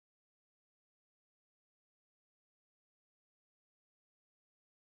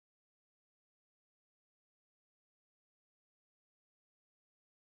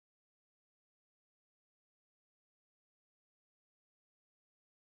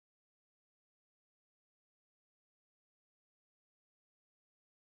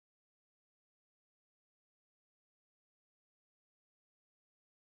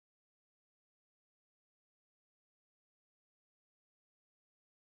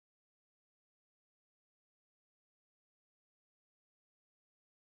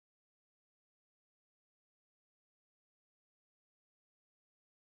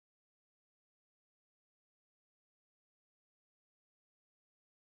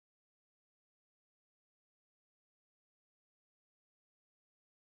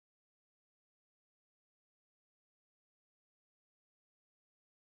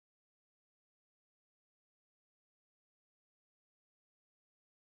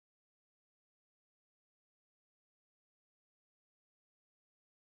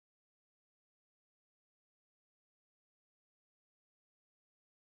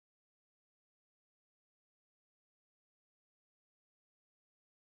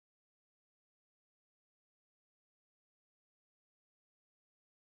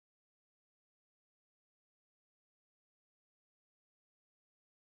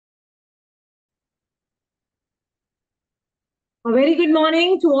A very good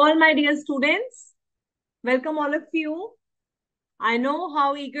morning to all my dear students. Welcome all of you. I know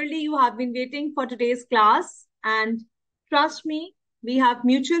how eagerly you have been waiting for today's class, and trust me, we have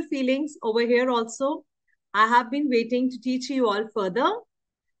mutual feelings over here also. I have been waiting to teach you all further.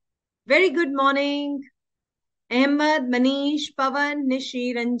 Very good morning, Ahmed, Manish, Pavan,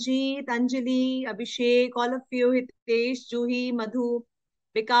 Nishi, Ranjit, Anjali, Abhishek, all of you, Hitesh, Juhi, Madhu,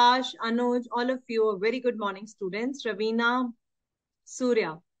 Vikash, Anuj, all of you. A very good morning, students. Ravina,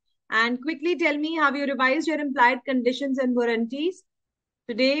 Surya. And quickly tell me, have you revised your implied conditions and warranties?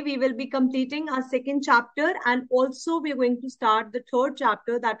 Today we will be completing our second chapter, and also we're going to start the third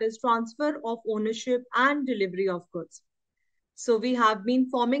chapter, that is transfer of ownership and delivery of goods. So we have been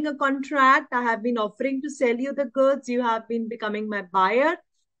forming a contract. I have been offering to sell you the goods. You have been becoming my buyer.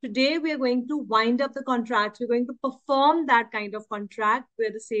 Today we are going to wind up the contract. We're going to perform that kind of contract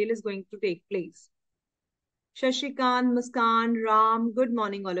where the sale is going to take place. Shashikant, Muskan, Ram, good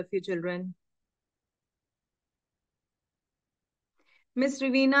morning, all of you children. Miss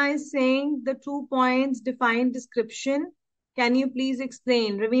Ravina is saying the 2 points define description. Can you please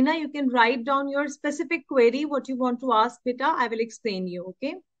explain? Ravina, you can write down your specific query, what you want to ask, beta. I will explain you,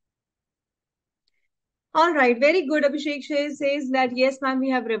 okay? All right, very good. Abhishek says that yes, ma'am, we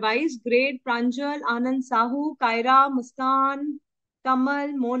have revised. Great. Pranjal, Anand Sahu, Kaira, Muskan,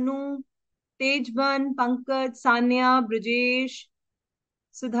 Kamal, Monu, Tejban, Pankaj, Sanya, Brijesh,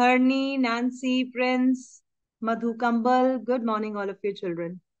 Sudharni, Nancy, Prince, Madhu Kambal. Good morning, all of you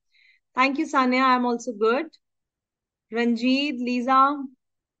children. Thank you, Sanya. I'm also good. Ranjit, Lisa,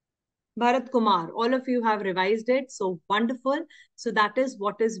 Bharat Kumar. All of you have revised it. So wonderful. So that is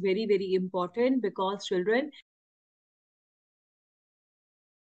what is very, very important, because children,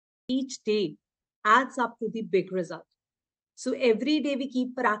 each day adds up to the big result. So every day we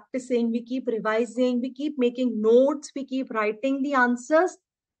keep practicing, we keep revising, we keep making notes, we keep writing the answers.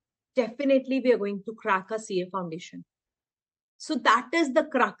 Definitely we are going to crack a CA foundation. So that is the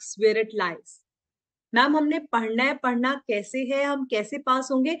crux where it lies. Ma'am हमने पढ़ना है, पढ़ना कैसे है, हम कैसे पास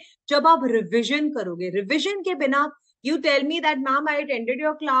होंगे? जब आप रिविजन करोगे. रिविजन के बिना you tell me that ma'am I attended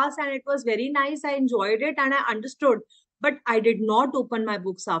your class and it was very nice, I enjoyed it and I understood, but I did not open my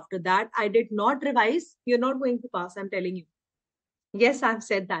books after that, I did not revise, you're not going to pass, I'm telling you. Yes, I've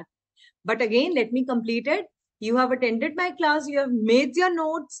said that, but again let me complete it. You have attended my class, you have made your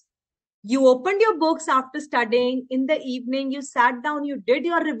notes, you opened your books after studying in the evening, you sat down, you did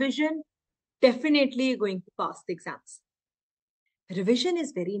your revision. Definitely you're going to pass the exams. Revision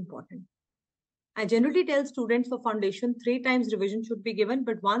is very important. I generally tell students for foundation 3 times revision should be given,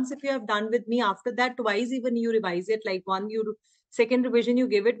 but once if you have done with me, after that twice even you revise it, like second revision you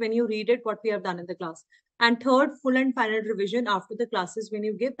give it when you read it what we have done in the class, and third full and final revision after the classes when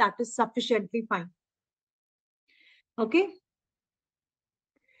you give, that is sufficiently fine. Okay.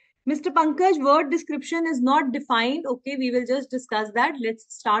 Mr. Pankaj, word description is not defined. Okay, we will just discuss that. Let's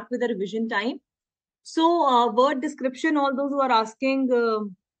start with the revision time. So word description, all those who are asking,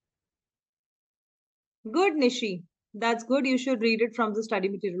 good, Nishi. That's good. You should read it from the study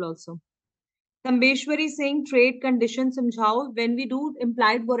material also. Tambeshwari saying trade condition samjhao. When we do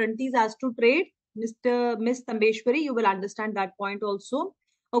implied warranties as to trade, Miss Tambeshwari, you will understand that point also.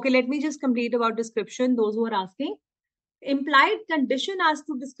 Okay, let me just complete about description. Those who are asking. Implied condition as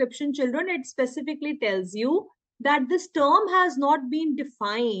to description, children, it specifically tells you that this term has not been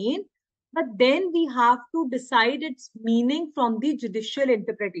defined, but then we have to decide its meaning from the judicial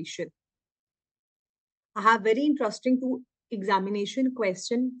interpretation. I have very interesting two examination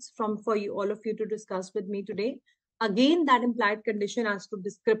questions for you, all of you, to discuss with me today. Again, that implied condition as to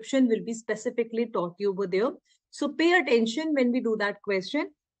description will be specifically taught you over there. So pay attention when we do that question.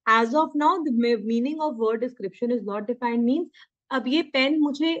 As of now, the meaning of word description is not defined. Means अब ये pen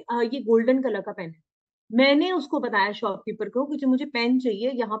मुझे ये golden colour का pen है, मैंने उसको बताया shopkeeper को कि मुझे पेन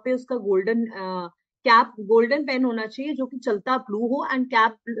चाहिए, यहाँ पे उसका गोल्डन कैप, गोल्डन पेन होना चाहिए जो कि चलता ब्लू हो, एंड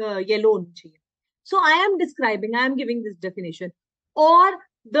कैप येलो होनी चाहिए. So I am describing, I am giving this definition. Or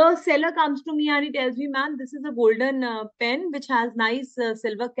the seller comes to me and he tells me, man, this is a golden pen which has nice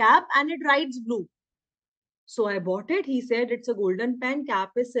silver cap and it writes blue. So I bought it. He said it's a golden pen, cap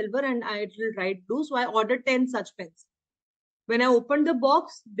is silver and it will write blue. So I ordered 10 such pens. When I opened the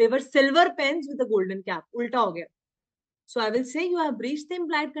box, they were silver pens with a golden cap. Ulta ho gaya. So I will say you have breached the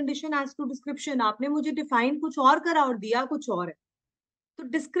implied condition as to description. आपने मुझे define कुछ और करा और दिया कुछ और है. So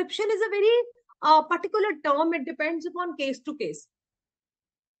description is a very particular term. It depends upon case to case.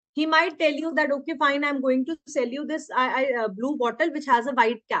 He might tell you that, okay, fine, I'm going to sell you this blue bottle which has a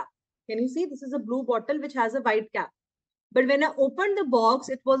white cap. Can you see? This is a blue bottle which has a white cap. But when I opened the box,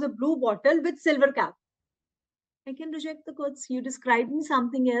 it was a blue bottle with silver cap. I can reject the goods. You described me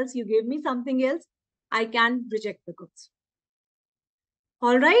something else. You gave me something else. I can reject the goods.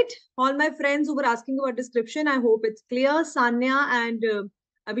 All right. All my friends who were asking about description, I hope it's clear. Sanya and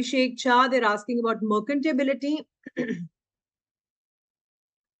Abhishek Cha, they're asking about merchantability.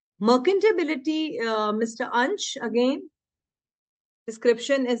 Merchantability, Mr. Ansh, again,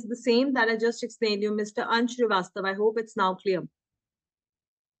 description is the same that I just explained you, Mr. Ansh Srivastav. I hope it's now clear.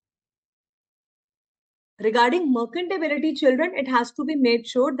 Regarding merchantability, children, it has to be made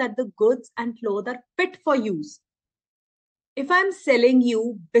sure that the goods and clothes are fit for use. If I'm selling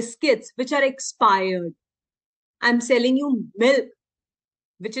you biscuits which are expired, I'm selling you milk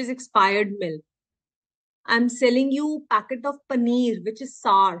which is expired milk. I'm selling you packet of paneer which is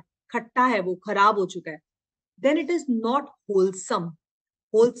sour, khatta hai wo, kharab ho chuka hai. Then it is not wholesome.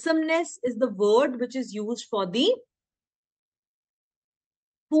 Wholesomeness is the word which is used for the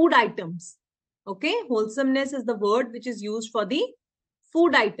food items. Okay, wholesomeness is the word which is used for the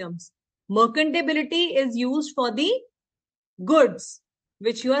food items. Merchantability is used for the goods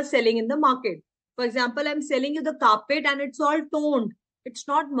which you are selling in the market. For example, I'm selling you the carpet and it's all toned. It's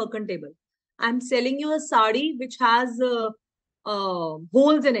not merchantable. I'm selling you a sari which has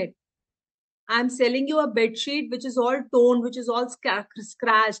holes in it. I'm selling you a bed sheet which is all toned, which is all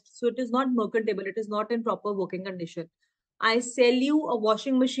scratched. So it is not merchantable. It is not in proper working condition. I sell you a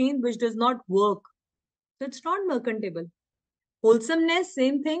washing machine which does not work. So it's not merchantable. Wholesomeness,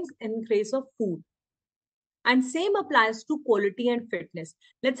 same things in case of food. And same applies to quality and fitness.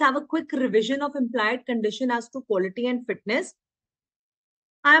 Let's have a quick revision of implied condition as to quality and fitness.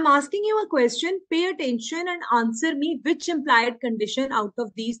 I am asking you a question. Pay attention and answer me which implied condition out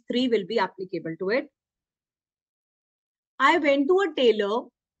of these three will be applicable to it. I went to a tailor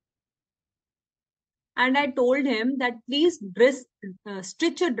and I told him that please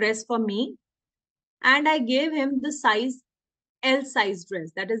stitch a dress for me. And I gave him the size L size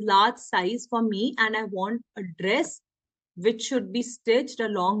dress, that is large size for me. And I want a dress which should be stitched, a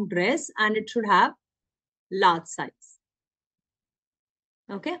long dress, and it should have large size.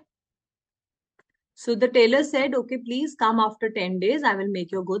 Okay. So the tailor said, okay, please come after 10 days. I will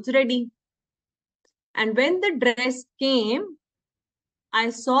make your goods ready. And when the dress came, I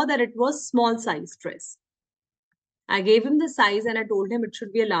saw that it was small size dress. I gave him the size and I told him it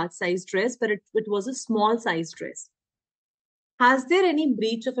should be a large size dress, but it was a small size dress. Has there any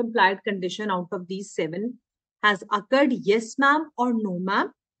breach of implied condition out of these 7 has occurred? Yes, ma'am, or no,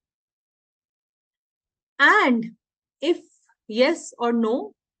 ma'am? And if yes or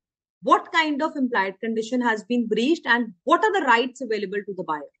no, what kind of implied condition has been breached and what are the rights available to the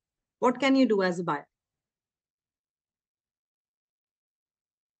buyer? What can you do as a buyer?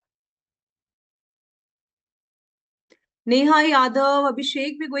 Neha Yadav,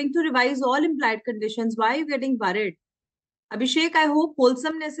 Abhishek, we're going to revise all implied conditions. Why are you getting worried? Abhishek, I hope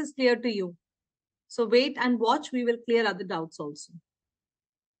wholesomeness is clear to you. So wait and watch. We will clear other doubts also.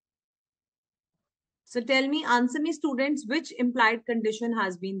 So tell me, answer me, students, which implied condition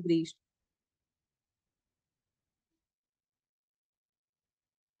has been breached?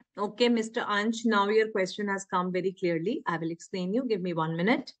 Okay, Mr. Ansh, now your question has come very clearly. I will explain you. Give me 1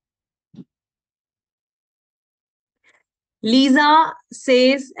 minute. Lisa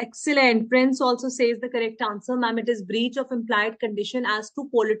says, excellent. Prince also says the correct answer. Ma'am, it is breach of implied condition as to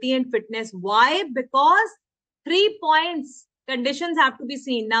quality and fitness. Why? Because 3 points. Conditions have to be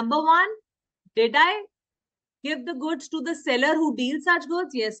seen. Number 1, did I give the goods to the seller who deals such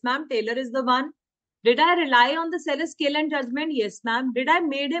goods? Yes, ma'am. Tailor is the one. Did I rely on the seller's skill and judgment? Yes, ma'am. Did I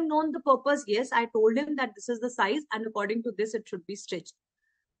made him known the purpose? Yes, I told him that this is the size and according to this, it should be stitched.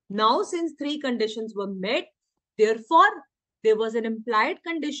 Now, since 3 conditions were met, therefore, there was an implied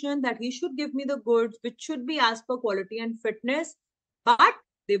condition that he should give me the goods, which should be as per quality and fitness, but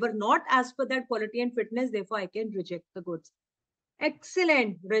they were not as per that quality and fitness. Therefore, I can reject the goods.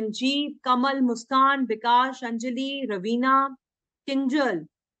 Excellent. Ranjeet, Kamal, Muskan, Bikash, Anjali, Ravina, Kinjal,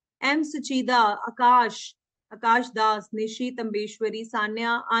 M. Suchida, Akash Das, Nishi, Tambeshwari,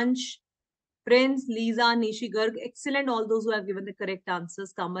 Sanya, Ansh, Prince, Lisa, Nishi Garg. Excellent. All those who have given the correct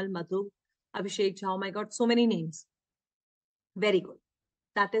answers. Kamal, Madhu, Abhishek Jha. Oh my God, so many names. Very good.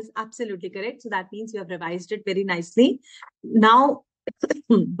 That is absolutely correct. So that means you have revised it very nicely. Now,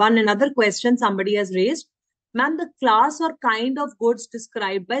 another question somebody has raised. Ma'am, the class or kind of goods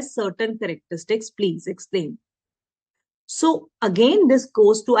described by certain characteristics, please explain. So again, this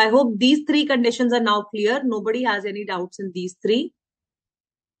goes to, I hope these 3 conditions are now clear. Nobody has any doubts in these 3.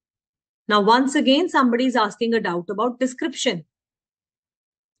 Now, once again, somebody is asking a doubt about description.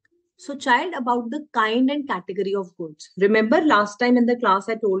 So child, about the kind and category of goods. Remember last time in the class,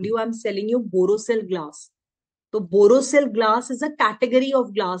 I told you I'm selling you Borosil glass. So Borosill glass is a category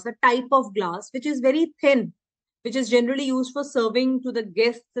of glass, a type of glass which is very thin, which is generally used for serving to the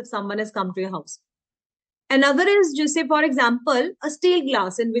guests if someone has come to your house. Another is just say, for example, a steel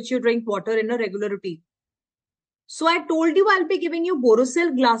glass in which you drink water in a regular routine. So I told you I'll be giving you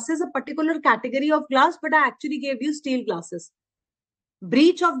Borosill glasses, a particular category of glass, but I actually gave you steel glasses.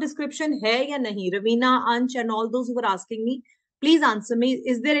 Breach of description hai ya nahi? Ravina, Ansh, and all those who were asking me, please answer me.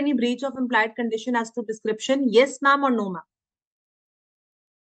 Is there any breach of implied condition as to description? Yes, ma'am, or no, ma'am?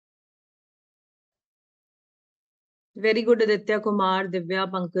 Very good, Aditya Kumar,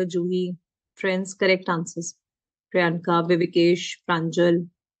 Divya, Pankaj, Juhi. Friends, correct answers. Priyanka, Vivikesh, Pranjal.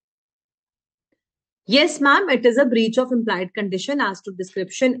 Yes, ma'am, it is a breach of implied condition as to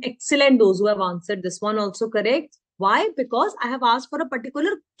description. Excellent, those who have answered this one also correct. Why? Because I have asked for a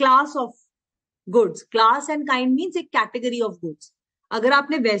particular class of goods. Class and kind means a category of goods. अगर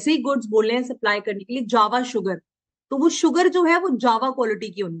आपने वैसे ही goods बोले हैं supply करने के लिए जावा sugar, तो वो शुगर जो है वो जावा क्वालिटी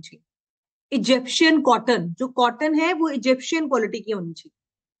की होनी चाहिए. इजिप्शियन कॉटन, जो कॉटन है वो इजिप्शियन क्वालिटी की होनी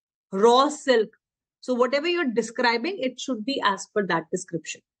चाहिए. Raw silk. So whatever you're describing, it should be as per that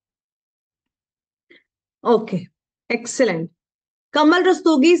description. Okay, excellent. Kamal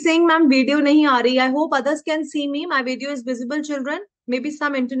Rastogi saying, ma'am, video nahi aa rahi. I hope others can see me. My video is visible, children. Maybe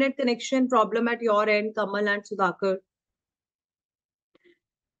some internet connection problem at your end, Kamal and Sudhakar.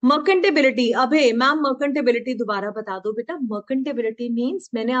 मर्केंटेबिलिटी. अभे ma'am, मर्केंटेबिलिटी दोबारा बता दो बेटा. मर्केंटेबिलिटी means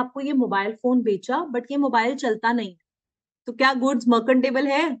मैंने आपको ये mobile phone बेचा but ये mobile चलता नहीं, तो क्या गुड्स मर्केंटेबल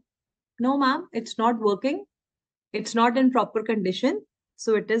है? No ma'am, it's not working, it's not in proper condition,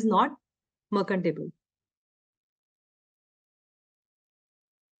 so it is not मर्केंटेबल.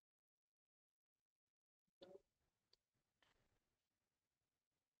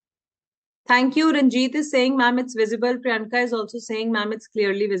 Thank you. Ranjit is saying, ma'am, it's visible. Priyanka is also saying, ma'am, it's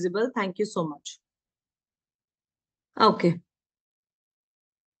clearly visible. Thank you so much. Okay.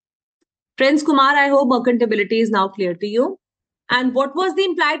 Friends, Kumar, I hope mercantability is now clear to you. And what was the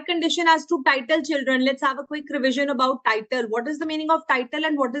implied condition as to title, children? Let's have a quick revision about title. What is the meaning of title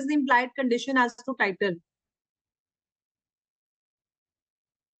and what is the implied condition as to title?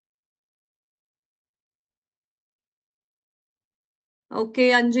 Okay,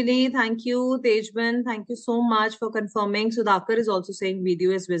 Anjali, thank you. Tejban, thank you so much for confirming. Sudhakar is also saying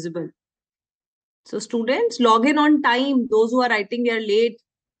video is visible. So students, log in on time. Those who are writing, they are late.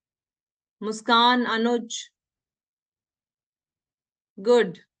 Muskan, Anuj.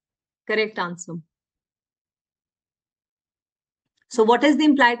 Good. Correct answer. So what is the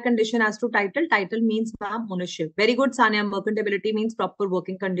implied condition as to title? Title means ma'am ownership. Very good, Sanya. Mercantability means proper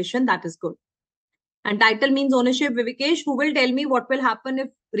working condition. That is good. And title means ownership. Vivikesh, who will tell me what will happen if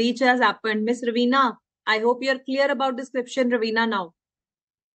breach has happened? Miss Ravina, I hope you are clear about description, Ravina, now.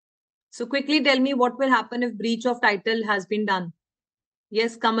 So quickly tell me what will happen if breach of title has been done.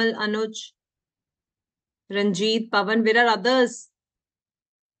 Yes, Kamal, Anuj, Ranjit, Pavan, where are others?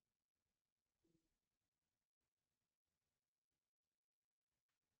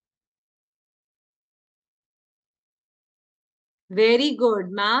 Very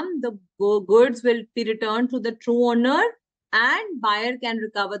good, ma'am. The goods will be returned to the true owner and buyer can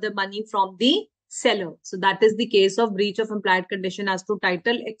recover the money from the seller. So that is the case of breach of implied condition as to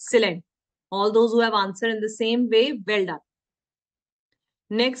title. Excellent. All those who have answered in the same way, well done.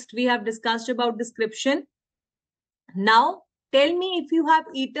 Next, we have discussed about description. Now, tell me if you have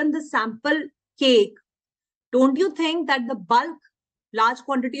eaten the sample cake, don't you think that the bulk, large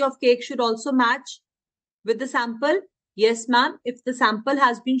quantity of cake should also match with the sample? Yes, ma'am. If the sample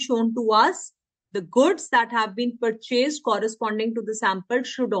has been shown to us, the goods that have been purchased corresponding to the sample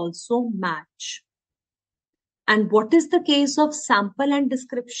should also match. And what is the case of sample and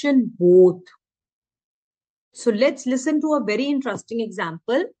description? Both. So let's listen to a very interesting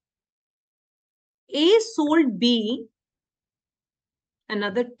example. A sold B,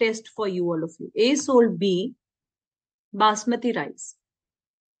 another test for you, all of you. A sold B basmati rice.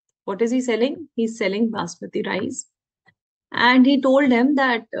 What is he selling? He's selling basmati rice. And he told him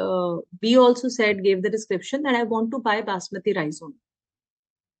that B also said, gave the description that I want to buy basmati rice only.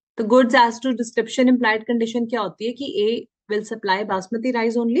 The goods as to description implied condition क्या होती है कि A will supply basmati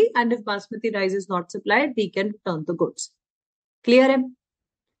rice only and if basmati rice is not supplied, B can return the goods. Clear है?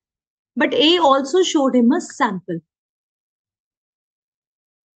 But A also showed him a sample.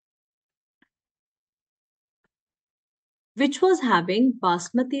 Which was having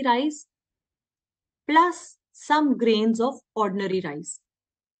basmati rice plus some grains of ordinary rice.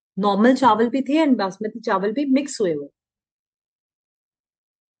 Normal चावल भी थे and basmati चावल भी mix हुए हुए.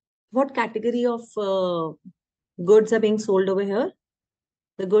 What category of goods are being sold over here?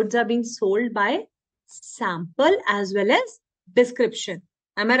 The goods are being sold by sample as well as description.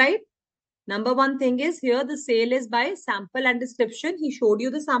 Am I right? Number one thing is here the sale is by sample and description. He showed you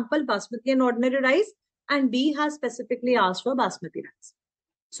the sample, basmati and ordinary rice, and B has specifically asked for basmati rice.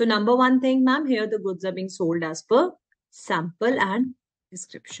 So number one thing, ma'am, here the goods are being sold as per sample and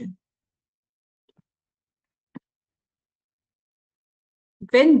description.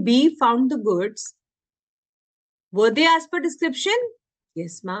 When B found the goods, were they as per description?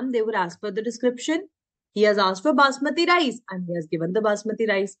 Yes, ma'am, they were as per the description. He has asked for basmati rice and he has given the basmati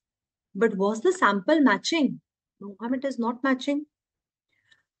rice. But was the sample matching? No, ma'am, it is not matching.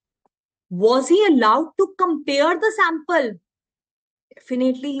 Was he allowed to compare the sample?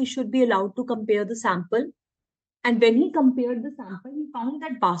 Definitely, he should be allowed to compare the sample. And when he compared the sample, he found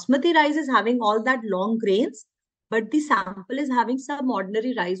that basmati rice is having all that long grains, but the sample is having some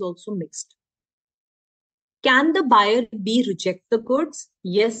ordinary rice also mixed. Can the buyer B reject the goods?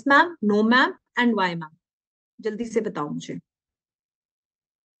 Yes, ma'am. No, ma'am. And why, ma'am? जल्दी से बताओ मुझे.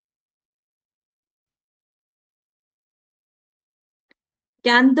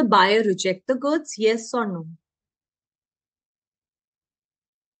 Can the buyer reject the goods? Yes or no?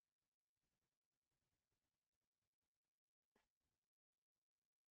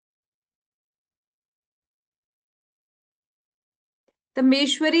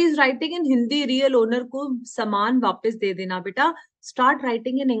 तमेश्वरी is writing in Hindi. Real owner को सामान वापस दे देना बेटा. Start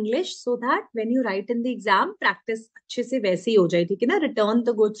writing in English so that when you write in the exam, practice अच्छे से वैसे ही हो जाए. ठीक है ना? Return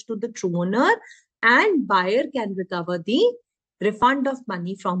the goods to the true owner and buyer can recover the refund of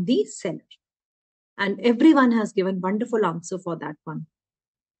money from the seller. And everyone has given wonderful answer for that one.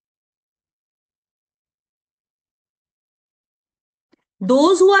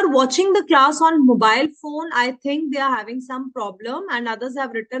 Those who are watching the class on mobile phone, I think they are having some problem, and others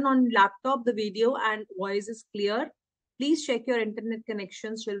have written on laptop the video and voice is clear. Please check your internet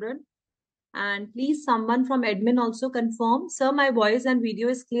connections, children. And please, someone from admin also confirm. Sir, my voice and video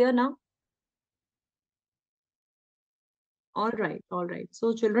is clear now. All right, all right.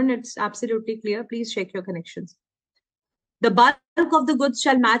 So, children, it's absolutely clear. Please check your connections. The bulk of the goods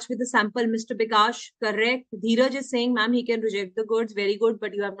shall match with the sample. Mr. Bikash, correct. Dheeraj is saying, ma'am, he can reject the goods. Very good,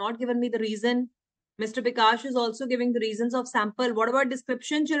 but you have not given me the reason. Mr. Bikash is also giving the reasons of sample. What about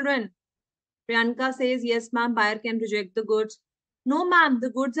description, children? Priyanka says, yes, ma'am, buyer can reject the goods. No, ma'am,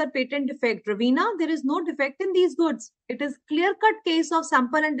 the goods are patent defect. Ravina, there is no defect in these goods. It is clear-cut case of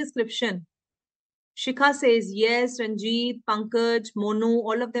sample and description. Shikha says, yes. Ranjit, Pankaj, Monu,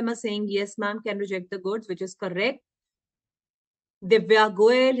 all of them are saying, yes, ma'am, can reject the goods, which is correct. Divya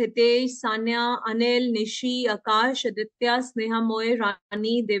Goyal, Hitesh, Sanya, Anil, Nishi, आकाश, आदित्य, स्नेहा मोय,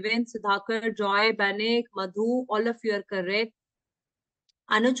 रानी, Devendra, Sudhakar, Joy, bionic, Madhu, all of you are correct.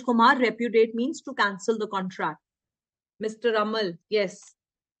 Anuj Kumar, repudiate means to cancel the contract. Mr. Amal, yes.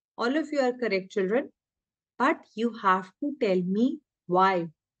 All of you are correct, children. But you have to tell me why.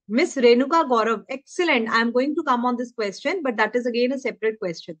 Miss Renuka Gaurav, excellent. I am going to come on this question, but that is again a separate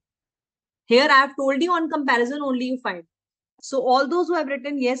question. Here I have told you on comparison only you find. So all those who have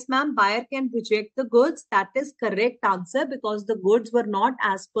written, yes, ma'am, buyer can reject the goods. That is correct answer because the goods were not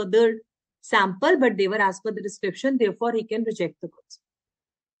as per the sample, but they were as per the description. Therefore, he can reject the goods.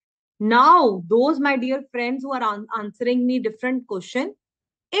 Now, those, my dear friends who are answering me different question,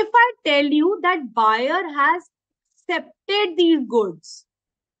 if I tell you that buyer has accepted these goods,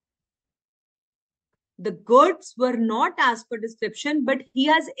 the goods were not as per description, but he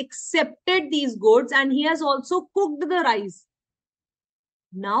has accepted these goods and he has also cooked the rice.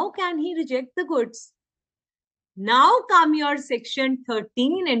 Now can he reject the goods? Now come your section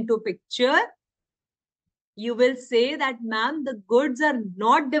 13 into picture. You will say that, ma'am, the goods are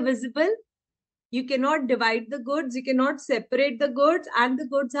not divisible. You cannot divide the goods. You cannot separate the goods and the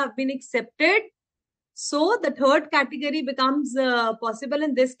goods have been accepted. So the third category becomes possible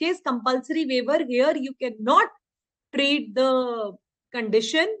in this case, compulsory waiver. Here you cannot treat the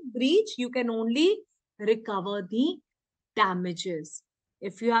condition breach. You can only recover the damages.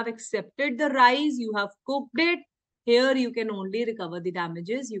 If you have accepted the rice, you have cooked it, here you can only recover the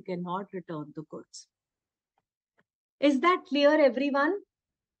damages. You cannot return the goods. Is that clear, everyone?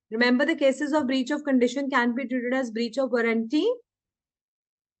 Remember, the cases of breach of condition can be treated as breach of warranty.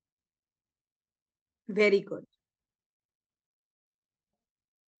 Very good.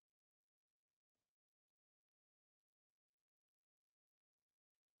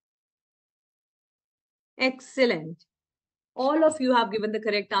 Excellent. All of you have given the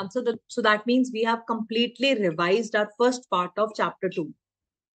correct answer. So that means we have completely revised our first part of chapter 2.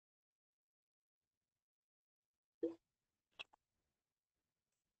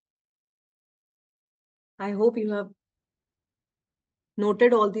 I hope you have.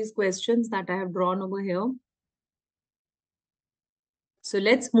 Noted all these questions that I have drawn over here. So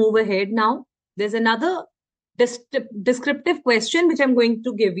let's move ahead now. There's another descriptive question which I'm going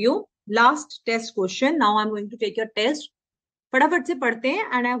to give you. Last test question. Now I'm going to take your test. फटाफट से पढ़ते हैं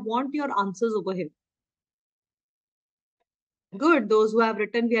and I want your answers over here. Good. Those who have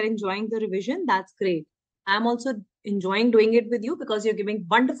written, we are enjoying the revision. That's great. I'm also enjoying doing it with you because you're giving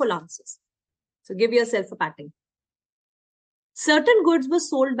wonderful answers. So give yourself a patting. Certain goods were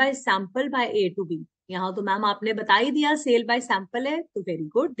sold by sample by A to B. यहाँ तो ma'am आपने बता ही दिया cell bye sample है तो very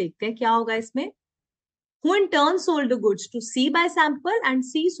good. देखते हैं क्या होगा इसमें. Who in turn sold the goods to C by sample and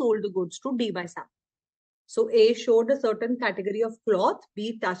C sold the goods to D by sample. So A showed a certain category of cloth,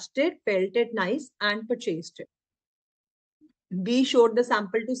 B touched it, felt it nice and purchased it. B showed the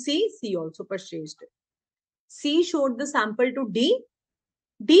sample to C, C also purchased it. C showed the sample to D.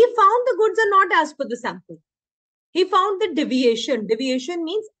 D found the goods are not as per the sample. He found the deviation. Deviation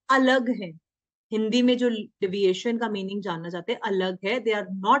means अलग है. हिंदी में जो deviation का meaning जानना चाहते हैं अलग है. They are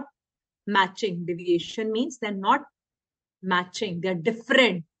not matching. Deviation means they're not matching. They're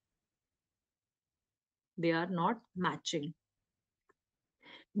different. They are not matching.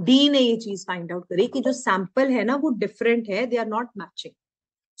 D ने ये चीज फाइंड आउट करी कि जो सैंपल है ना वो डिफरेंट है. They are not matching.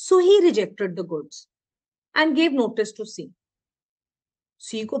 So he rejected the goods and gave notice to C.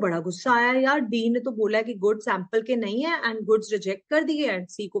 C को बड़ा गुस्सा आया यार. डी ने तो बोला कि गुड सैंपल के नहीं है एंड गुड्स रिजेक्ट कर दिए एंड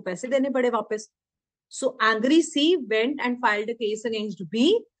सी को पैसे देने पड़े वापस. So angry she went and filed a case against B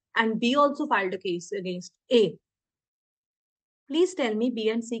and be also filed a case against A. Please tell me B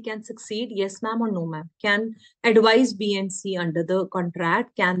and C can succeed, yes ma'am or no ma'am? Can advise B and C under the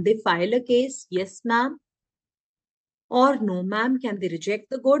contract? Can they file a case? Yes ma'am or no ma'am? Can they reject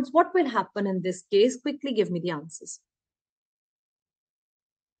the goods? What will happen in this case? Quickly give me the answers.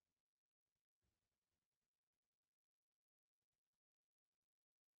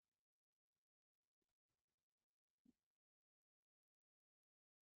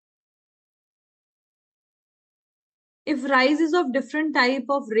 If rice is of different type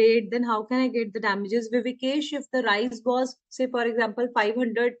of rate, then how can I get the damages? Vivikesh, if the rice was, say for example,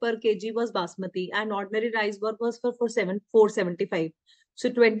 500 per kg was basmati and ordinary rice was for 475. So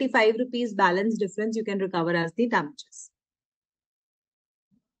 25 rupees balance difference you can recover as the damages.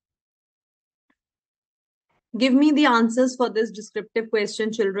 Give me the answers for this descriptive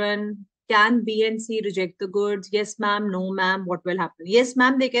question, children. Can B and C reject the goods? Yes, ma'am. No, ma'am. What will happen? Yes,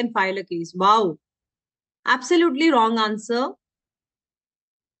 ma'am. They can file a case. Wow. Absolutely wrong answer.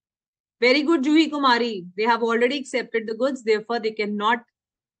 Very good, Juhi Kumari. They have already accepted the goods, therefore they cannot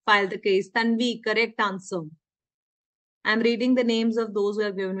file the case. Tanvi, correct answer. I'm reading the names of those who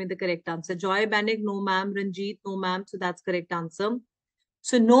have given me the correct answer. Joy Banik, no ma'am. Ranjit, no ma'am. So that's correct answer.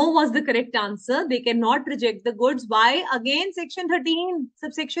 So no was the correct answer. They cannot reject the goods. Why? Again, section 13,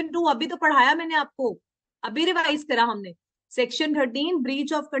 subsection 2. अभी तो पढ़ाया मैंने आपको. अभी revise करा हमने. Section 13,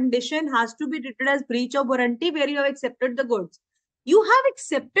 breach of condition has to be treated as breach of warranty where you have accepted the goods. You have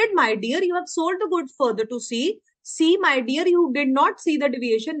accepted, my dear. You have sold the goods further to C. C, my dear, you did not see the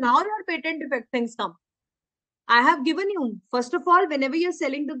deviation. Now your patent defect things come. I have given you, first of all, whenever you're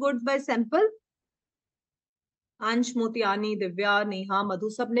selling the goods by sample, अंश, मोतियानी, दिव्या, नेहा, मधु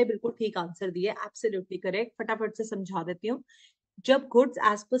सब ने बिल्कुल ठीक answer दिए. Absolutely correct. फटाफट से समझा देती हूँ. जब goods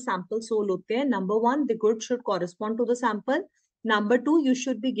as per sample soul होते हैं, number 1 the good should correspond to the sample. Number 2 you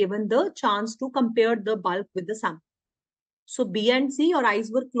should be given the chance to compare the bulk with the sample. So B and C, your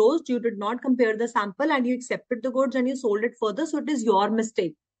eyes were closed. You did not compare the sample and you accepted the goods and you sold it further. So it is your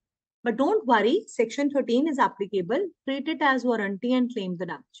mistake. But don't worry. Section 13 is applicable. Treat it as warranty and claim the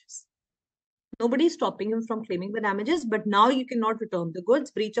damages. Nobody is stopping you from claiming the damages, but now you cannot return the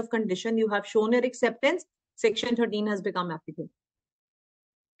goods. Breach of condition. You have shown your acceptance. Section 13 has become applicable.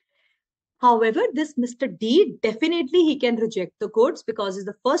 However, this Mr. D, definitely he can reject the goods because he's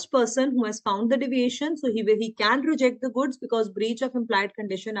the first person who has found the deviation. So he can reject the goods because breach of implied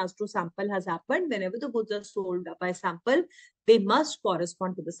condition as to sample has happened. Whenever the goods are sold by sample, they must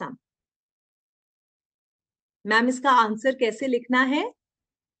correspond to the sample. Ma'am, इसका answer कैसे लिखना है?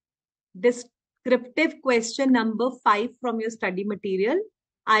 Descriptive question number 5 from your study material.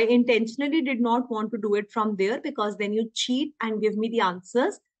 I intentionally did not want to do it from there because then you cheat and give me the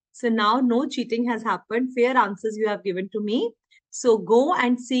answers. So now no cheating has happened. Fair answers you have given to me. So go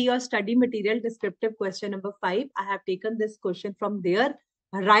and see your study material descriptive question number 5. I have taken this question from there.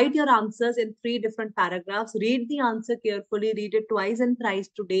 Write your answers in 3 different paragraphs. Read the answer carefully. Read it twice and thrice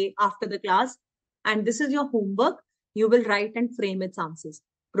today after the class. And this is your homework. You will write and frame its answers.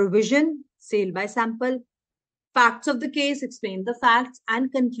 Provision, sale by sample, facts of the case, explain the facts,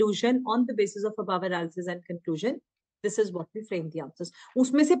 and conclusion on the basis of above analysis and conclusion. This is what we frame the answers.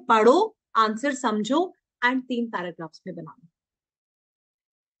 उसमें से पढ़ो, answer समझो and 3 paragraphs में बनाओ.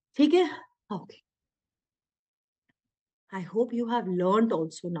 ठीक है? Okay. I hope you have learned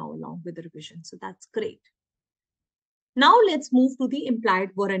also now along with the revision. So that's great. Now let's move to the implied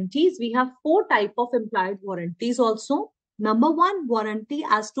warranties. We have 4 type of implied warranties also. Number 1, warranty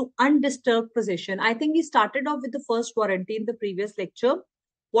as to undisturbed possession. I think we started off with the first warranty in the previous lecture.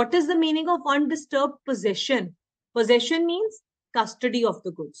 What is the meaning of undisturbed possession? Possession means custody of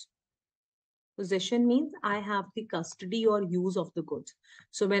the goods. Possession means I have the custody or use of the goods.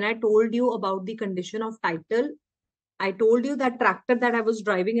 So when I told you about the condition of title, I told you that tractor that I was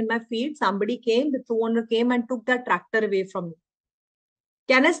driving in my field, somebody came, the true owner came and took that tractor away from me.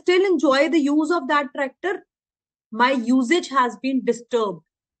 Can I still enjoy the use of that tractor? My usage has been disturbed.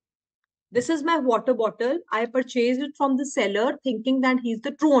 This is my water bottle. I purchased it from the seller thinking that he's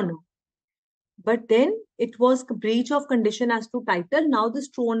the true owner. But then it was breach of condition as to title. Now this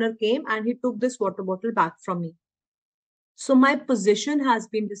true owner came and he took this water bottle back from me. So my possession has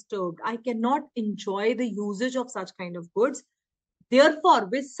been disturbed. I cannot enjoy the usage of such kind of goods. Therefore,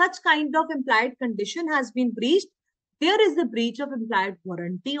 with such kind of implied condition has been breached, there is a breach of implied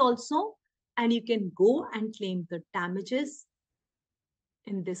warranty also, and you can go and claim the damages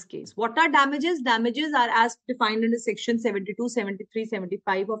in this case. What are damages? Damages are as defined in the section 72, 73,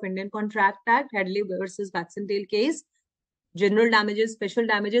 75 of Indian Contract Act, Headley versus Baxendale case. General damages, special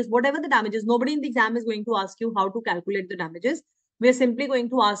damages, whatever the damages. Nobody in the exam is going to ask you how to calculate the damages. We are simply going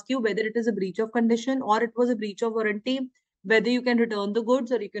to ask you whether it is a breach of condition or it was a breach of warranty, whether you can return the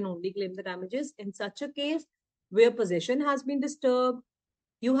goods or you can only claim the damages. In such a case, where possession has been disturbed,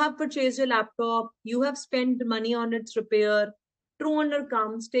 you have purchased a laptop, you have spent money on its repair, true owner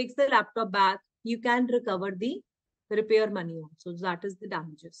comes, takes the laptop back, you can recover the repair money also. So that is the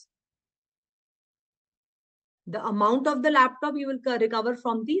damages. The amount of the laptop you will recover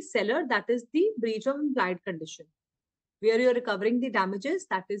from the seller, that is the breach of implied condition. Where you are recovering the damages,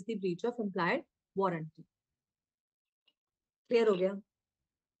 that is the breach of implied warranty. Clear ho gaya?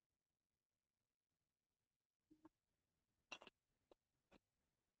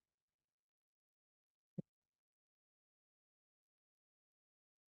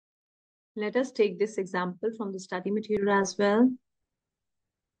 Let us take this example from the study material as well.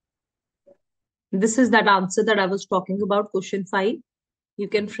 This is that answer that I was talking about, question 5. You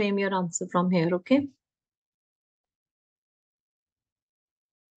can frame your answer from here, okay?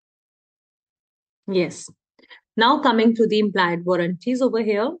 Yes. Now coming to the implied warranties over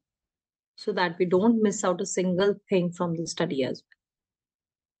here, so that we don't miss out a single thing from the study as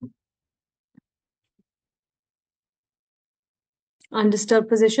well. Undisturbed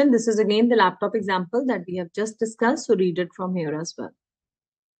possession. This is again the laptop example that we have just discussed. So read it from here as well.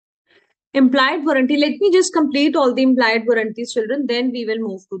 Implied warranty. Let me just complete all the implied warranties, children. Then we will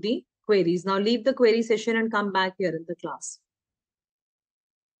move to the queries. Now leave the query session and come back here in the class.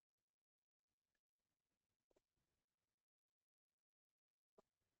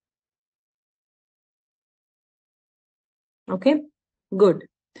 Okay, good.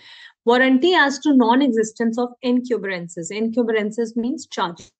 Warranty as to non-existence of encumbrances. Encumbrances means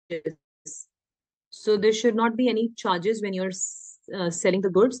charges. So there should not be any charges when you're selling the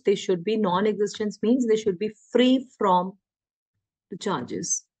goods. They should be non-existence means they should be free from the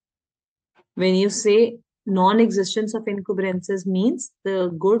charges. When you say non-existence of encumbrances means the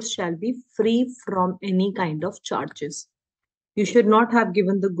goods shall be free from any kind of charges. You should not have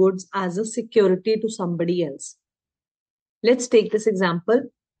given the goods as a security to somebody else. Let's take this example.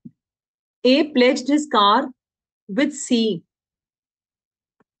 A pledged his car with C.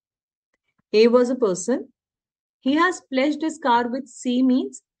 A was a person. He has pledged his car with C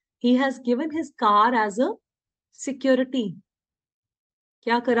means he has given his car as a security.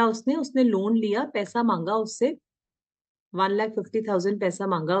 क्या करा उसने? उसने loan लिया, पैसा मांगा उससे, 1,50,000 पैसा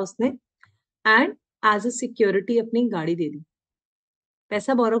मांगा उसने, एंड एज अ सिक्योरिटी अपनी गाड़ी दे दी.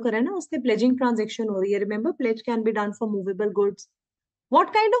 पैसा बोरो करा ना उसने, प्लेजिंग ट्रांजेक्शन हो रही है. Remember, pledge can be done for movable goods.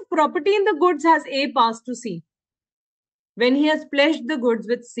 What kind of property in the goods has A passed to C? When he has pledged the goods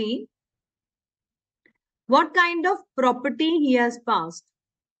with C, what kind of property he has passed?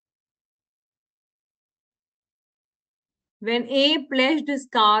 When A pledged his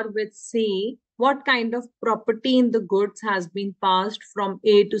car with C, what kind of property in the goods has been passed from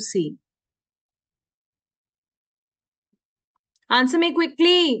A to C? Answer me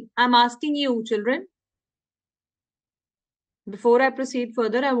quickly. I'm asking you, children. Before I proceed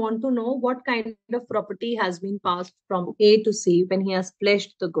further, I want to know what kind of property has been passed from A to C when he has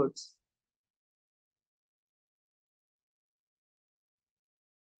pledged the goods.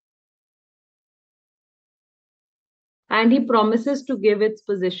 and he promises to give its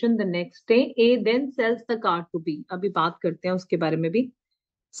possession the next day. A then sells the car to B. अभी बात करते हैं उसके बारे में भी.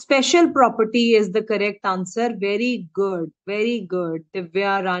 Special property is the correct answer. Very good, very good.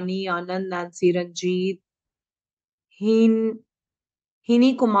 Divya, Rani, Anand, Nancy, Ranjit, Hin,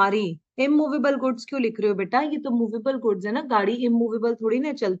 हिनी कुमारी. Immovable goods क्यों लिख रहे हो बेटा? ये तो मूवेबल गुड्स है ना, गाड़ी इमूवेबल थोड़ी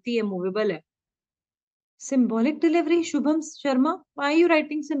ना चलती है, मूवेबल है. Symbolic delivery, Shubham Sharma. Why are you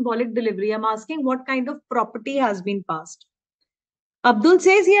writing symbolic delivery? I'm asking what kind of property has been passed. Abdul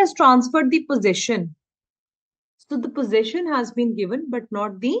says he has transferred the possession. So the possession has been given, but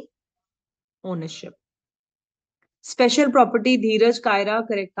not the ownership. Special property, Dheeraj, Kaira,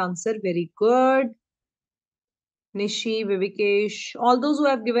 correct answer. Very good. Nishi, Vivikesh, all those who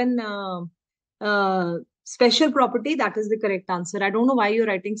have given special property, that is the correct answer. I don't know why you're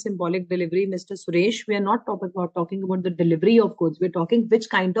writing symbolic delivery, Mr. Suresh. We are not talking about the delivery of goods. We're talking which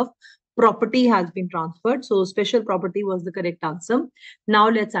kind of property has been transferred. So special property was the correct answer. Now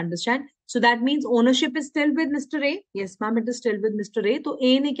let's understand. So that means ownership is still with Mr. A. Yes, ma'am, it is still with Mr. A. तो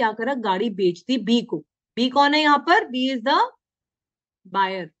A ने क्या करा? गाड़ी बेच दी B को. B कौन है यहाँ पर? B is the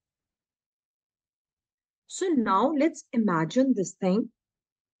buyer. So now let's imagine this thing.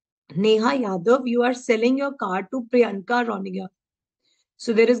 Neha Yadav, you are selling your car to Priyanka Roniga.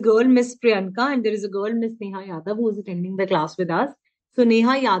 So there is girl Miss Priyanka and there is a girl Miss Neha Yadav who is attending the class with us. So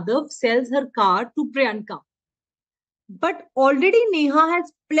Neha Yadav sells her car to Priyanka. But already Neha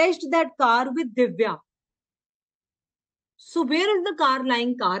has pledged that car with Divya. So where is the car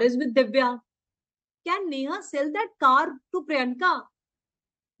lying? Car is with Divya. Can Neha sell that car to Priyanka?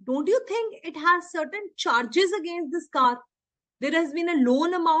 Don't you think it has certain charges against this car? There has been a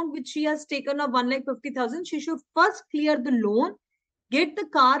loan amount which she has taken of 1,50,000. She should first clear the loan, get the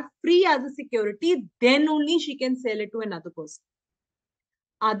car free as a security, then only she can sell it to another person.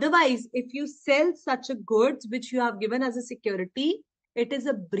 Otherwise, if you sell such a goods which you have given as a security, it is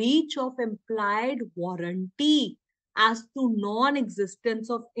a breach of implied warranty as to non-existence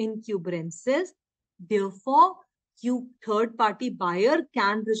of encumbrances. Therefore, you third-party buyer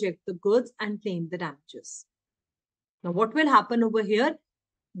can reject the goods and claim the damages. Now, what will happen over here?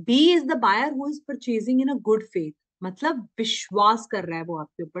 B is the buyer who is purchasing in a good faith. मतलब विश्वास कर रहा है वो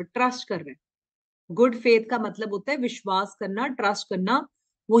आपके ऊपर, trust कर रहा है. गुड फेथ का मतलब होता है विश्वास करना, ट्रस्ट करना.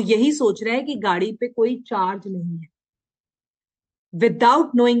 वो यही सोच रहा है कि गाड़ी पे कोई चार्ज नहीं है.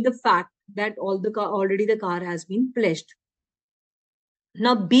 Without knowing the fact that already the car has been pledged.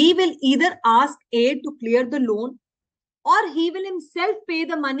 Now B will either ask A to clear the loan or he will himself pay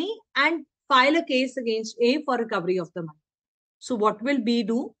the money and file a case against A for recovery of the money. So what will B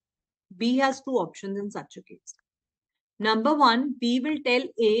do? B has two options in such a case. Number one, B will tell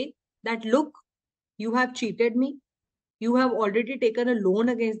A that, look, you have cheated me. You have already taken a loan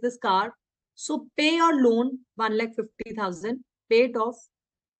against this car. So pay your loan, 1,50,000, pay it off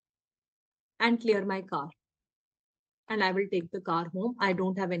and clear my car. And I will take the car home. I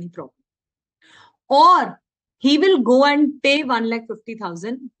don't have any problem. Or he will go and pay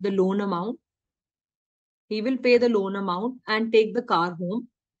 1,50,000, the loan amount. He will pay the loan amount and take the car home.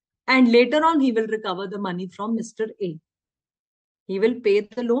 And later on, he will recover the money from Mr. A. He will pay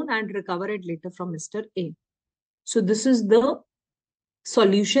the loan and recover it later from Mr. A. So this is the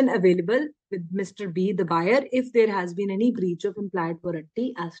solution available with Mr. B, the buyer, if there has been any breach of implied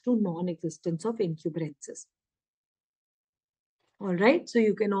warranty as to non-existence of encumbrances. All right, so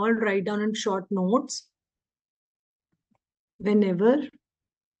you can all write down in short notes whenever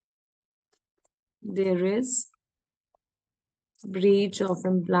there is breach of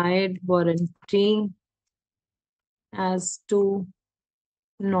implied warranty as to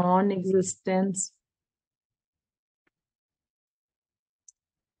non-existence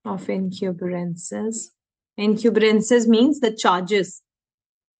of encumbrances. Encumbrances means the charges.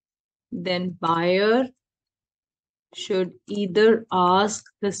 Then buyer should either ask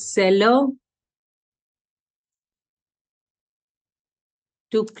the seller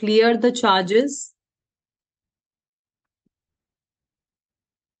to clear the charges,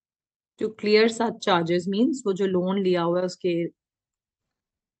 to clear such charges means वो जो loan लिया हुआ है उसके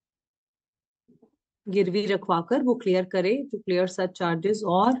गिरवी रखवाकर वो clear करे, to clear such charges,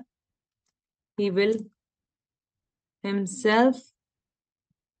 or he will himself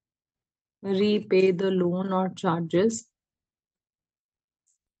repay the loan or charges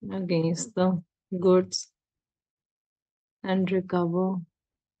against the goods and recover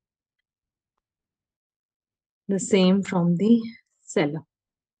the same from the seller.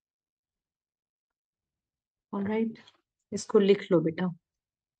 All right, इसको लिख लो बेटा.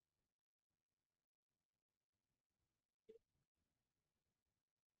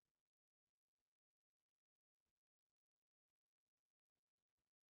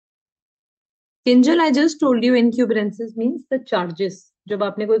 Kinjal, I just told you encumbrances means the charges. जब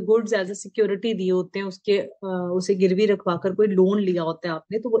आपने कोई goods as a security दिए होते हैं उसके उसे गिरवी रखवाकर कोई लोन लिया होता है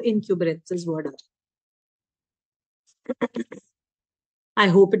आपने तो वो encumbrances वर्ड आता है. I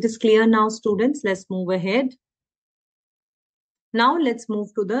hope it is clear now, students. Let's move ahead. Now let's move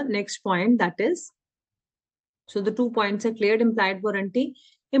to the next point, that is, so the 2 points are cleared. Implied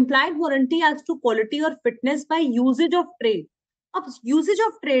warranty as to quality or fitness by usage of trade. अब usage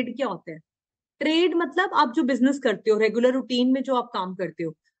of trade क्या होता है? Trade मतलब आप जो business करते हो, regular routine में जो आप काम करते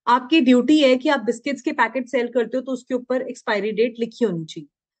हो, आपकी ड्यूटी है कि आप बिस्किट्स के पैकेट सेल करते हो तो उसके ऊपर एक्सपायरी डेट लिखी होनी चाहिए.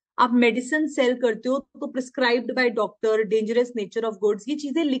 आप मेडिसिन सेल करते हो तो prescribed by doctor, dangerous nature of goods, ये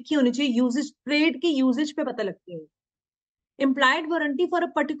चीजें लिखी होनी चाहिए. यूजेज, ट्रेड के यूजेज पे पता लगती है. Implied warranty for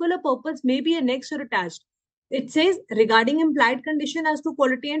a particular purpose may be annexed or attached. It says regarding implied condition as to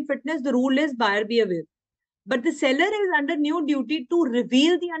quality and fitness, the rule is buyer be aware. But the seller is under new duty to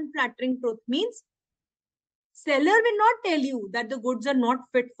reveal the unflattering truth. Means seller will not tell you that the goods are not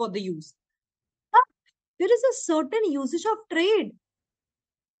fit for the use. But there is a certain usage of trade.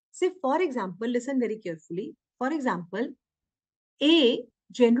 Say, for example, listen very carefully. For example, A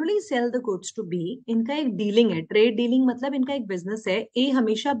generally cell the goods to be. इनका एक dealing है, trade dealing मतलब इनका एक business है. ए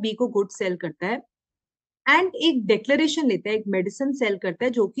हमेशा B को goods sale करता है एंड एक डिक्लेरेशन लेता है, एक मेडिसिन सेल करता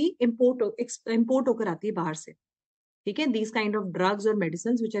है जो कि इंपोर्ट होकर आती है बाहर से. ठीक है, दीज काइंड ऑफ ड्रग्स और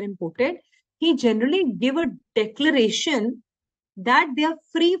medicine which are imported, he generally give a declaration that they are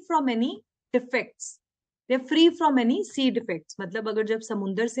free from any defects. They are free from any C defects. मतलब अगर जब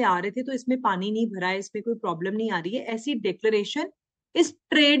समुद्र से आ रहे थे तो इसमें पानी नहीं भरा है, इसमें कोई प्रॉब्लम नहीं आ रही है, ऐसी डिक्लेरेशन इस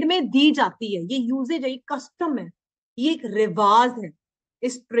ट्रेड में दी जाती है. ये यूजेज है, ये कस्टम है, ये एक रिवाज है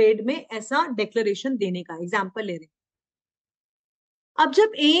इस ट्रेड में ऐसा डिक्लेरेशन देने का. एग्जाम्पल ले रहे हैं, अब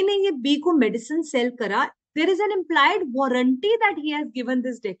जब ए ने ये बी को मेडिसिन सेल करा, there is an implied warranty that he has given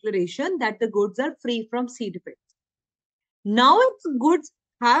this declaration that the goods are free from C defects. Now, if goods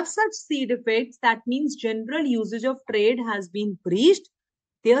have such C defects, that means general usage of trade has been breached.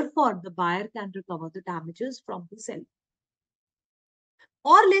 Therefore, the buyer can recover the damages from the seller.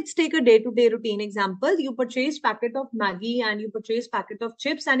 Or let's take a day-to-day routine example. You purchased packet of Maggi and you purchased packet of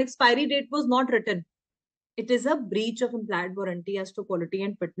chips and expiry date was not written. It is a breach of implied warranty as to quality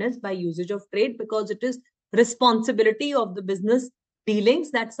and fitness by usage of trade, because it is responsibility of the business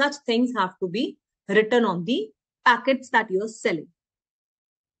dealings that such things have to be written on the packets that you are selling.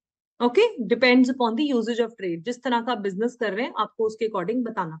 Okay, depends upon the usage of trade. जिस तरह का business कर रहे हैं आपको उसके according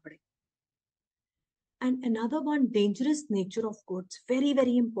बताना पड़ेगा. And another one, dangerous nature of goods, very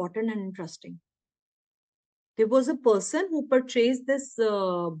very important and interesting. There was a person who purchased this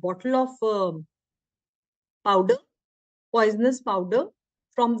bottle of powder, poisonous powder,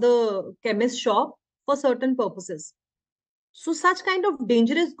 from the chemist shop for certain purposes. So such kind of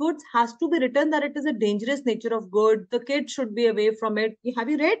dangerous goods has to be written that it is a dangerous nature of good. The kid should be away from it. Have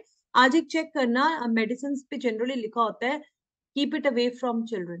you read? आज एक check करना, medicine पे generally लिखा होता है keep it away from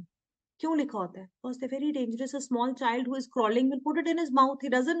children. क्यों लिखा होता है? Because they're very dangerous. A small child who is crawling will put it in his mouth. He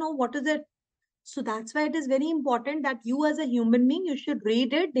doesn't know what is it. So that's why it is very important that you as a human being, you should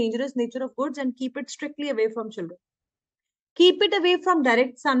read it, dangerous nature of goods, and keep it strictly away from children. Keep it away from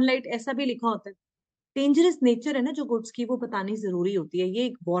direct sunlight, ऐसा भी लिखा होता है. Dangerous nature है ना जो goods की, वो बतानी जरूरी होती है. ये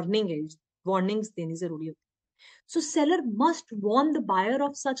एक वार्निंग है, वार्निंग्स देनी जरूरी होती है. सो seller must warn the buyer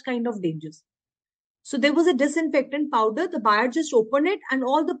of such kind of dangers. So there was a disinfectant powder. The buyer just opened it and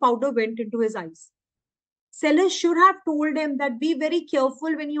all the powder went into his eyes. Seller should have told him that be very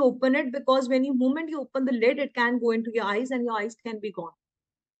careful when you open it, because when you moment you open the lid, it can go into your eyes and your eyes can be gone.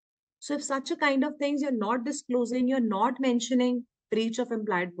 So if such a kind of things you're not disclosing, you're not mentioning, breach of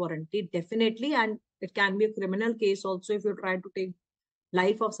implied warranty, definitely. And it can be a criminal case also if you try to take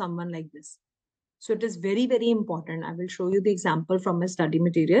life of someone like this. So it is very, very important. I will show you the example from my study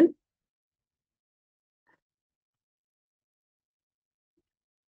material.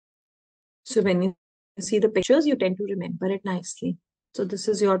 So when you see the pictures, you tend to remember it nicely. So this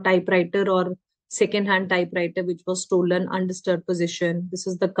is your typewriter or second-hand typewriter which was stolen, undisturbed position. This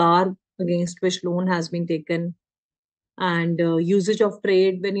is the car against which loan has been taken. And usage of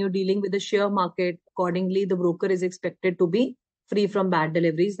trade, when you're dealing with the share market, accordingly, the broker is expected to be free from bad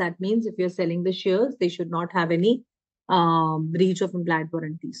deliveries. That means if you're selling the shares, they should not have any breach of implied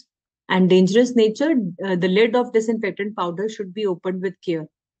warranties. And dangerous nature, the lid of disinfectant powder should be opened with care.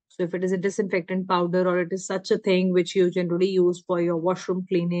 So if it is a disinfectant powder or it is such a thing which you generally use for your washroom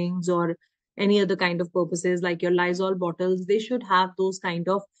cleanings or any other kind of purposes like your Lysol bottles, they should have those kind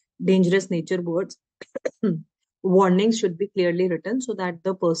of dangerous nature words. Warnings should be clearly written so that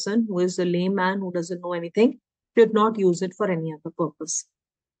the person who is a layman who doesn't know anything should not use it for any other purpose.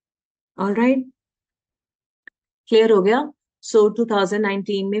 All right, clear हो गया. सो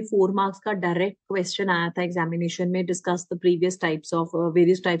 2019 में 4 marks का direct question आया था examination में. Discuss the previous types of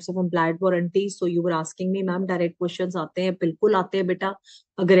various types of employed warranty. So you were asking me ma'am direct questions आते हैं? बिल्कुल आते हैं बेटा.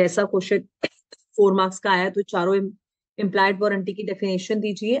 अगर ऐसा क्वेश्चन 4 मार्क्स का आया तो चारों एम्प्लॉयड वारंटी की डेफिनेशन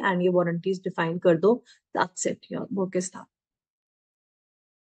दीजिए एंड ये वारंटीज डिफाइन कर दो. That's it, your work is done.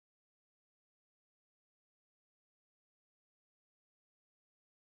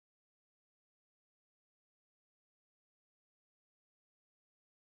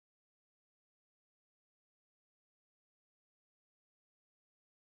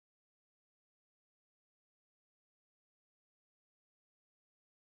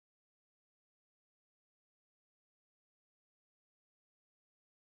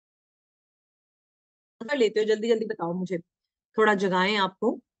 कर लेते हो, जल्दी जल्दी बताओ मुझे, थोड़ा जगाएं आपको.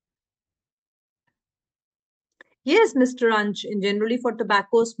 Yes, Mr. Ranch. In generally for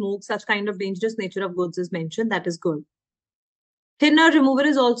tobacco, smoke, such kind of dangerous nature of goods is mentioned. That is good. Thinner remover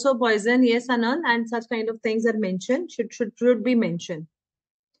is also poison. Yes, Anand, and such kind of things are mentioned. Should be mentioned.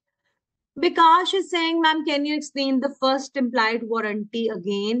 Bikash is saying, ma'am, can you explain the first implied warranty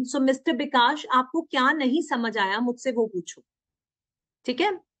again? So, Mr. Bikash, आपको क्या नहीं समझ आया मुझसे वो पूछो. ठीक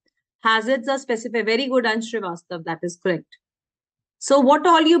है? Hazards are specified. Very good, Ansh Srivastav. That is correct. So, what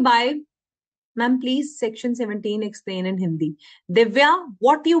all you buy? Ma'am, please, section 17 explain in Hindi. Divya,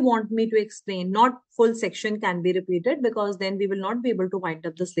 what you want me to explain? Not full section can be repeated because then we will not be able to wind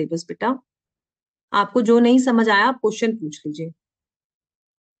up the syllabus, beta. आपको जो नहीं समझ आया आप question पूछ लीजिए.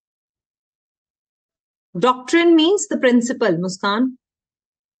 Doctrine means the principle, Muskan.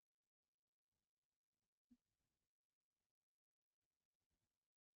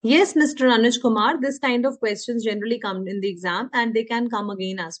 Yes, Mr. Anuj Kumar, this kind of questions generally come in the exam and they can come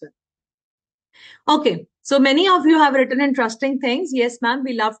again as well. Okay, so many of you have written interesting things. Yes, ma'am,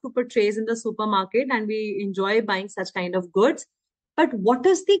 we love to purchase in the supermarket and we enjoy buying such kind of goods. But what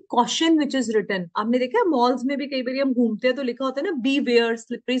is the caution which is written? आपने देखा malls में भी कई बार हम घूमते हैं तो लिखा होता है ना, बी वेयर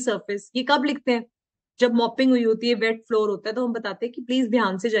स्लिपरी सर्फेस. ये कब लिखते हैं? जब मॉपिंग हुई होती है, वेट फ्लोर होता है, तो हम बताते हैं कि प्लीज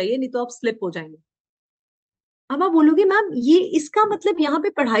ध्यान से जाइए नहीं तो आप स्लिप हो जाएंगे. अब आप बोलोगे मैम ये इसका मतलब यहाँ पे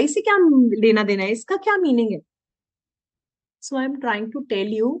पढ़ाई से क्या लेना देना है, इसका क्या मीनिंग है? सो I am trying to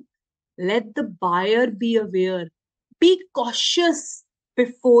tell you, let the buyer be aware. Be cautious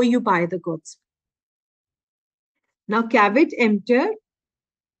before you buy the goods. Now, caveat emptor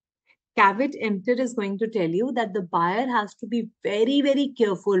is going to tell you that the buyer has to be very, very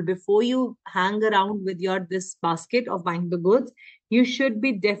careful before you hang around with your this basket of buying the goods. You should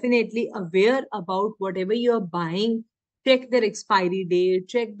be definitely aware about whatever you're buying. Check their expiry date,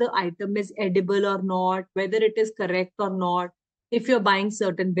 check the item is edible or not, whether it is correct or not. If you're buying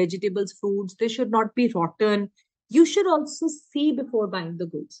certain vegetables, fruits, they should not be rotten. You should also see before buying the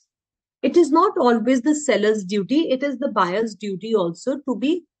goods. It is not always the seller's duty, it is the buyer's duty also to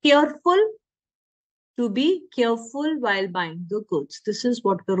be careful while buying the goods. This is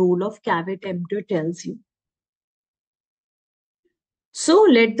what the rule of caveat emptor tells you. So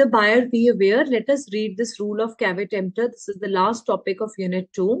let the buyer be aware. Let us read this rule of caveat emptor. This is the last topic of unit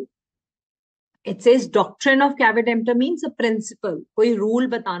 2. It says doctrine of caveat emptor means a principle. कोई rule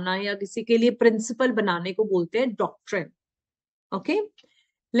बताना या किसी के लिए principle बनाने को बोलते हैं doctrine. Okay?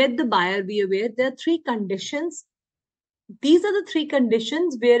 Let the buyer be aware. There are 3 conditions. These are the 3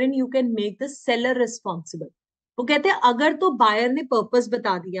 conditions wherein you can make the seller responsible. वो कहते हैं अगर तो बायर ने पर्पस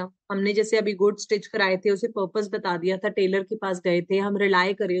बता दिया, हमने जैसे अभी गुड स्टिच कराए थे उसे पर्पस बता दिया था, टेलर के पास गए थे, हम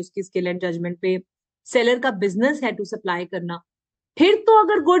रिलाई करें उसकी स्किल एंड जजमेंट पे, सेलर का बिजनेस है टू सप्लाई करना, फिर तो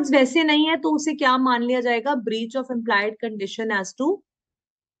अगर गुड्स वैसे नहीं है तो उसे क्या मान लिया जाएगा? Breach of implied condition as to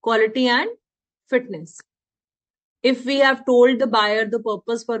quality and fitness. If we have told the buyer the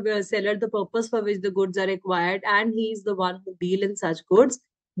purpose for the seller, the purpose for which the goods are required, and he is the one who deal in such goods,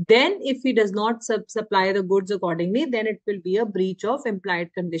 then if he does not supply the goods accordingly, then it will be a breach of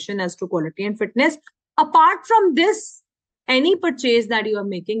implied condition as to quality and fitness. Apart from this, any purchase that you are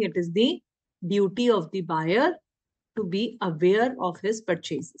making, it is the duty of the buyer to be aware of his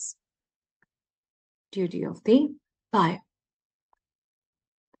purchases. Duty of the buyer.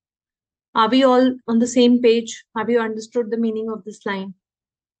 Are we all on the same page? Have you understood the meaning of this line?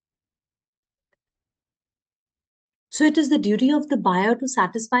 So it is the duty of the buyer to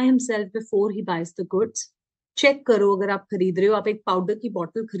satisfy himself before he buys the goods. Check करो, अगर आप खरीद रहे हो, आप एक powder की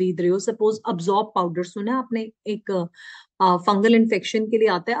बोतल खरीद रहे हो, सपोज अब्जॉर्ब पाउडर सुना आपने, एक फंगल इन्फेक्शन के लिए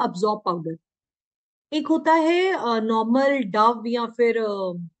आता है अब्जॉर्ब पाउडर. एक होता है नॉर्मल डव या फिर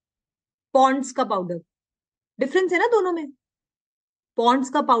पॉन्ड्स का पाउडर. डिफरेंस है ना दोनों में. पॉन्ड्स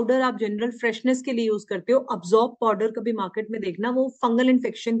का पाउडर आप जनरल फ्रेशनेस के लिए यूज करते हो, अब्जॉर्ब पाउडर कभी मार्केट में देखना, वो फंगल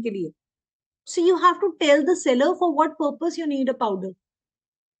इन्फेक्शन के लिए. So you have to tell the seller for what purpose you need a powder.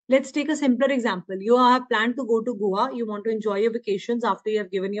 Let's take a simpler example. You have planned to go to Goa. You want to enjoy your vacations after you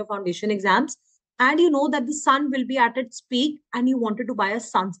have given your foundation exams. And you know that the sun will be at its peak and you wanted to buy a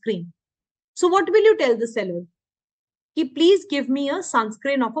sunscreen. So what will you tell the seller? Ki, please give me a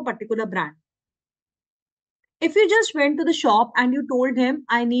sunscreen of a particular brand. If you just went to the shop and you told him,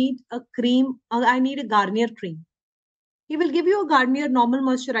 I need a cream, or I need a Garnier cream, he will give you a Garnier normal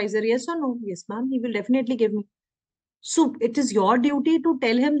moisturizer. Yes or no? Yes, ma'am. He will definitely give me. So it is your duty to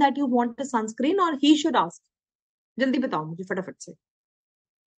tell him that you want a sunscreen or he should ask. जल्दी बताओ मुझे फटाफट से.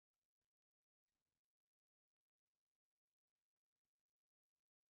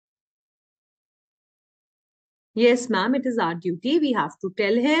 Yes, ma'am, it is our duty. We have to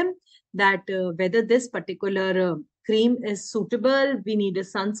tell him that whether this particular cream is suitable. We need a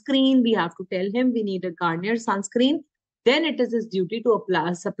sunscreen. We have to tell him we need a Garnier sunscreen. Then it is his duty to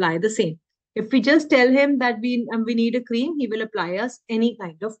supply the same. If we just tell him that we need a cream, he will apply us any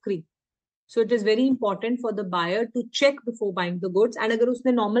kind of cream. So it is very important for the buyer to check before buying the goods. And अगर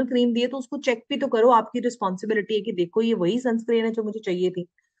उसने normal cream दी है तो उसको check भी तो करो. आपकी responsibility है कि देखो ये वही sunscreen है जो मुझे चाहिए थी.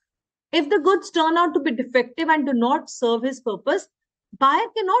 If the goods turn out to be defective and do not serve his purpose, buyer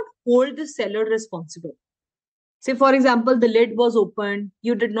cannot hold the seller responsible. Say, for example, the lid was opened,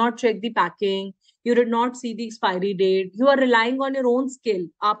 you did not check the packing, you did not see the expiry date, you are relying on your own skill.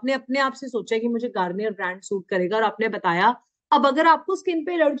 आपने अपने आप से सोचा कि मुझे Garnier brand suit करेगा और आपने बताया. अब अगर आपको स्किन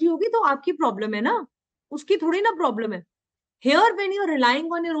पे एलर्जी होगी तो आपकी प्रॉब्लम है ना, उसकी थोड़ी ना प्रॉब्लम है. Here, when you're relying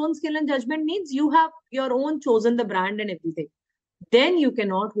on your own skill and judgment means you have your own chosen the brand and everything. Then you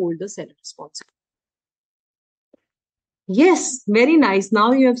cannot hold the seller responsible. Yes, very nice.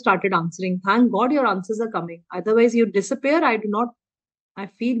 Now you have started answering. Thank God your answers are coming. Otherwise, you disappear. I do not. I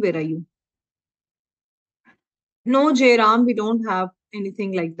feel, where are you? No, Jairam, we don't have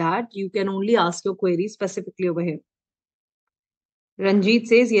anything like that. You can only ask your query specifically over here. Ranjit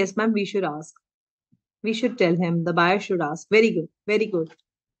says, yes, ma'am, we should ask. We should tell him. The buyer should ask. Very good. Very good.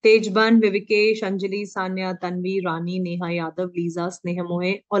 Tejban, Vivikesh, Anjali, Sanya, Tanvi, Rani, Neha Yadav, Lisa, Sneha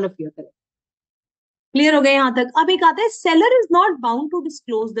Mohe, all of you are correct. Clear हो गए यहां तक. अब एक आता है seller is not bound to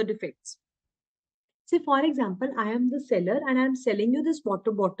disclose the defects. Say, for example, I am the seller and I'm selling you this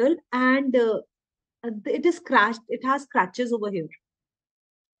water bottle and it is scratched. It has scratches over here.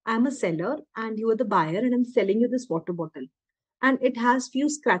 I'm a seller and you are the buyer and I'm selling you this water bottle and it has few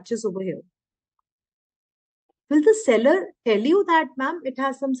scratches over here. Will the seller tell you that, ma'am, it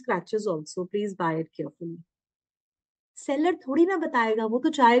has some scratches also? Please buy it carefully. Seller थोड़ी ना बताएगा. वो तो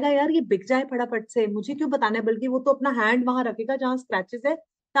चाहेगा यार ये बिक जाए फटाफट से, मुझे क्यों बताना है. बल्कि वो तो अपना हैंड वहां रखेगा जहां स्क्रैचेस है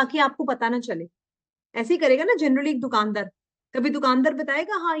ताकि आपको पता ना चले. ऐसे ही करेगा ना जनरली एक दुकानदार. कभी दुकानदार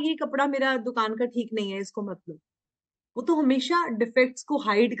बताएगा हाँ ये कपड़ा मेरा दुकान का ठीक नहीं है, इसको मत लो. वो तो हमेशा डिफेक्ट्स को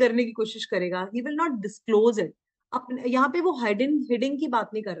हाइड करने की कोशिश करेगा. He will not disclose it. अपने यहाँ पे वो हाइडिंग हिडिंग की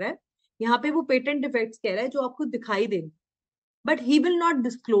बात नहीं कर रहा है. यहाँ पे वो पेटेंट डिफेक्ट्स कह रहा है जो आपको दिखाई दे. But he will not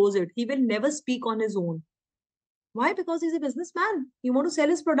disclose it. He will never speak on his own. Why? Because he's a businessman. He want to sell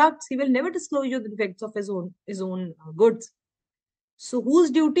his products. He will never disclose you the defects of his own goods. So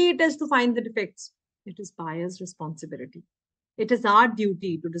whose duty it is to find the defects? It is buyer's responsibility. It is our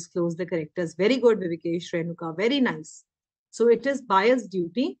duty to disclose the correctors. Very good, Vivikesh, Renuka. Very nice. So it is buyer's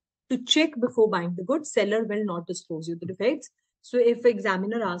duty to check before buying the goods. Seller will not disclose you the defects. So if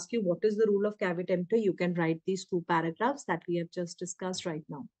examiner asks you what is the rule of caveat emptor, you can write these two paragraphs that we have just discussed right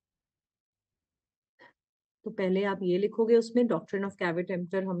now. तो पहले आप ये लिखोगे उसमें doctrine of कैवेट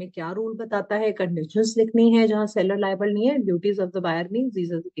emptor हमें क्या rule बताता है. कंडीशंस लिखनी है जहां सेलर लायबल नहीं है. Duties of the buyer means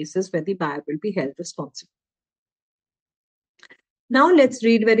these are the cases where the buyer will be held responsible. Now let's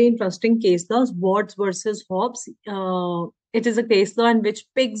read very interesting case laws. Watts versus Hobbes. It is a case law in which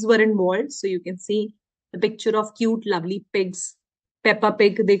pigs were involved. So you can see the picture of cute, lovely pigs. Peppa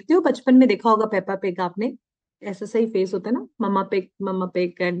Pig देखते हो, बचपन में देखा होगा Peppa Pig आपने. ऐसा सही face होता है ना, Mama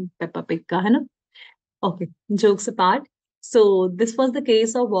Pig and Peppa Pig का, है ना. Okay, jokes apart. So this was the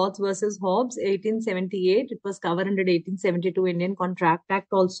case of Watts versus Hobbes, 1878. It was covered under 1872 Indian Contract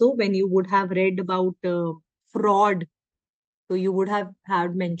Act also. When you would have read about fraud, so you would have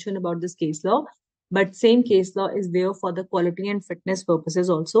had mention about this case law. But same case law is there for the quality and fitness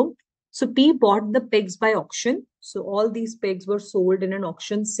purposes also. So P bought the pigs by auction. So all these pigs were sold in an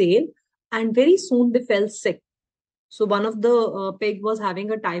auction sale, and very soon they fell sick. So one of the pig was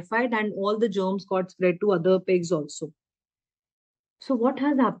having a typhoid and all the germs got spread to other pigs also. So what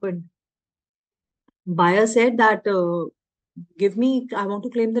has happened? Buyer said that, give me, I want to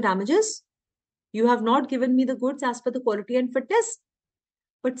claim the damages. You have not given me the goods as per the quality and fitness.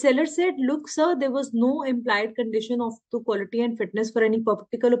 But seller said, look, sir, there was no implied condition of the quality and fitness for any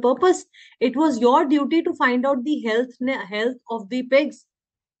particular purpose. It was your duty to find out the health of the pigs.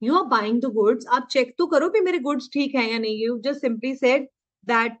 You are buying the goods. आप check तो करो कि मेरे goods ठीक है या नहीं. You just simply said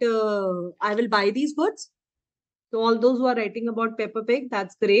that I will buy these goods. So all those who are writing about Peppa Pig,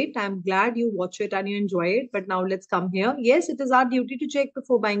 that's great. I'm glad you watch it and you enjoy it. But now let's come here. Yes, it is our duty to check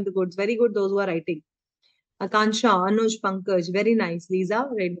before buying the goods. Very good, those who are writing. Akansha, Anuj, Pankaj, very nice. Lisa,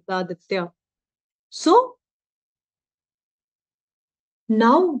 Redika, Aditya. So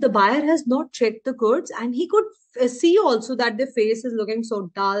now the buyer has not checked the goods and he could see also that their face is looking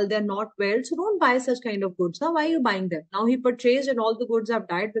so dull, they're not well. So don't buy such kind of goods. Now, why are you buying them? Now he purchased and all the goods have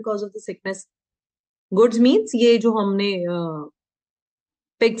died because of the sickness. Goods means ये जो हमने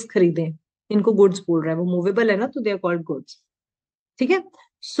pigs खरीदे इनको goods बोल रहा है वो movable है ना तो दे आर कॉल्ड गुड्स ठीक है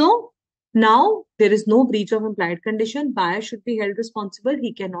सो now there is no breach of implied condition buyer should be held responsible he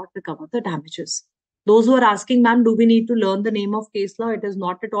cannot recover the damages those who are asking ma'am do we need to learn the name of case law it is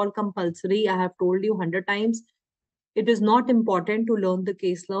not at all compulsory I have told you 100 times it is not important to learn the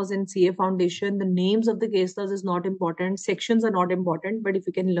case laws in CA foundation the names of the case laws is not important sections are not important but if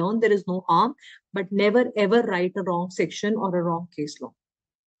you can learn there is no harm but never ever write a wrong section or a wrong case law.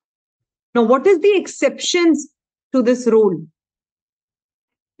 Now, what is the exceptions to this rule?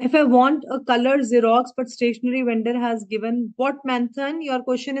 If I want a color Xerox, but stationery vendor has given what Manthan? Your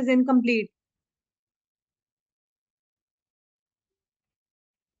question is incomplete.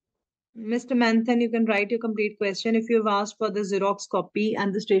 Mr. Manthan, you can write your complete question. If you've asked for the Xerox copy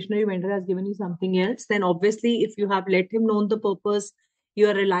and the stationery vendor has given you something else, then obviously if you have let him know the purpose, you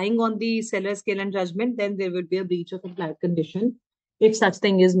are relying on the seller skill and judgment, then there will be a breach of implied condition. If such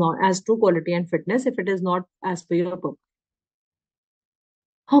thing is not as to quality and fitness, if it is not as per your purpose.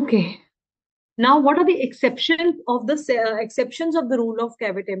 Okay. Now, what are the exceptions of the rule of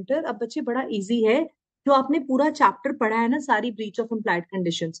caveat emptor? अब बच्चे बड़ा easy है जो आपने पूरा chapter पढ़ा है ना सारी breach of implied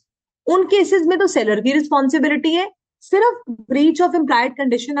conditions उन केसेस में तो सेलर की रिस्पॉन्सिबिलिटी है सिर्फ breach of implied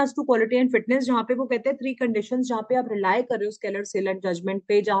condition as to quality and fitness जहां पे वो कहते हैं 3 कंडीशंस जहां पे आप रिलाई कर रहे हो सेलर सेल एंड जजमेंट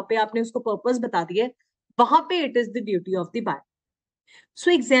पे जहां पे आपने उसको पर्पस बता दिया है वहां पे it is the duty of the buyer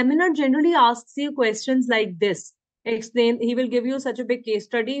so examiner generally asks you questions like this. Explain, he will give you such a big case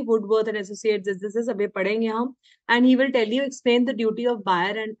study, Woodworth and Associates, this is abhi padhenge hum, and he will tell you, explain the duty of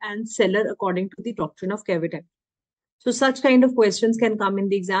buyer and seller according to the doctrine of caveat emptor. So such kind of questions can come in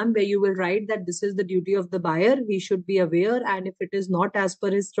the exam where you will write that this is the duty of the buyer, he should be aware, and if it is not as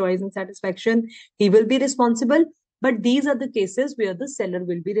per his choice and satisfaction, he will be responsible. But these are the cases where the seller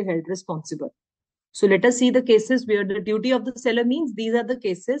will be held responsible. So let us see the cases where the duty of the seller means these are the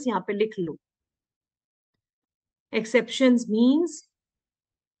cases. यहाँ पे लिख लो. Exceptions means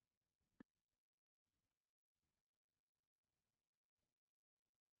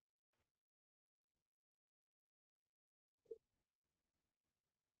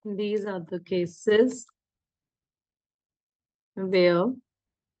these are the cases where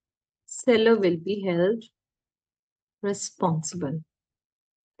seller will be held responsible.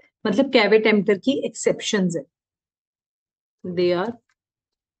 मतलब caveat emptor की exceptions है. They are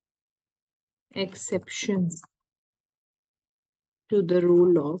exceptions to the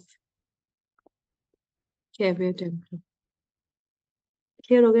rule of caveat emptor.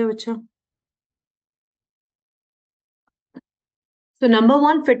 Clear हो गया बच्चा? So number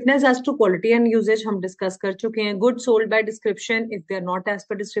one, fitness as to quality and usage हम discuss कर चुके हैं. Goods sold by description, if they are not as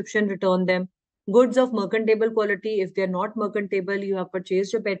per description, return them. Goods of merchantable quality, if they are not merchantable, you have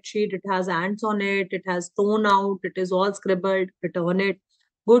purchased a bed sheet, it has ants on it, it has torn out, it is all scribbled, return it.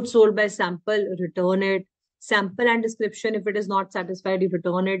 Goods sold by sample, return it. Sample and description, if it is not satisfied, you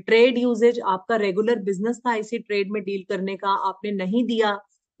return it. Trade usage, आपका regular business था इसी trade में deal करने का, आपने नहीं दिया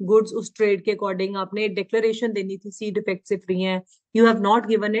goods उस ट्रेड के अकॉर्डिंग आपने डिक्लेरेशन देनी थी सी डिफेक्ट से फ्री है you have not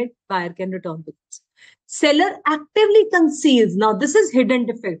given it buyer can return the goods seller actively conceals now this is hidden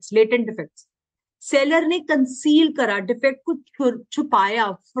defects latent defects seller ने कंसील करा डिफेक्ट को छुपाया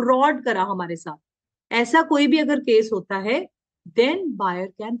फ्रॉड करा हमारे साथ ऐसा कोई भी अगर केस होता है then buyer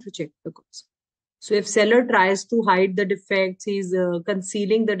can reject the goods so if seller tries to hide the defects he's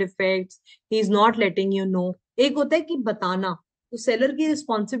concealing the defects he's not letting you know एक होता है कि बताना तो सेलर की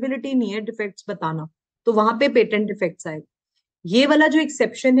रिस्पॉन्सिबिलिटी नहीं है डिफेक्ट्स बताना तो वहां पे पेटेंट डिफेक्ट्स आएगा ये वाला जो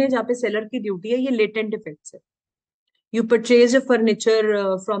एक्सेप्शन है जहाँ पे सेलर की ड्यूटी है ये लेटेंट डिफेक्ट्स है you purchased a furniture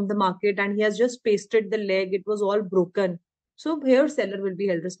from the market and he has just pasted the leg it was all broken so here seller will be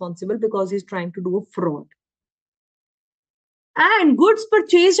held responsible because he's trying to do a fraud and goods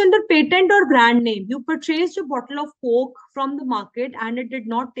purchased under patent or brand name you purchased a bottle of coke from the market and it did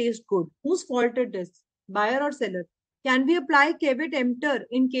not taste good whose fault it is buyer or seller Can we apply caveat emptor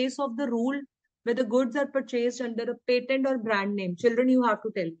in case of the rule where the goods are purchased under a patent or brand name? Children, you have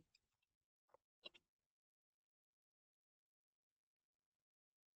to tell me.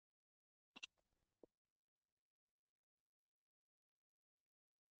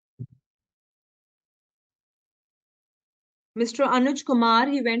 Mr. Anuj Kumar,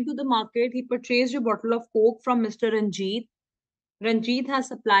 he went to the market, he purchased a bottle of Coke from Mr. Ranjit. Ranjit has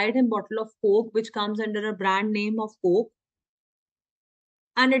supplied him bottle of Coke which comes under a brand name of Coke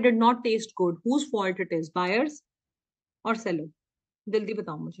and it did not taste good. Whose fault it is? Buyers or seller? जल्दी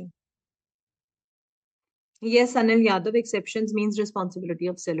बताओ मुझे. Yes, Anil Yadav, exceptions means responsibility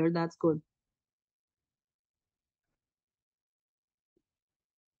of seller. That's good.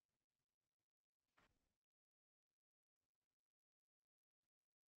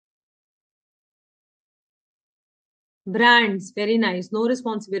 Brands, very nice. No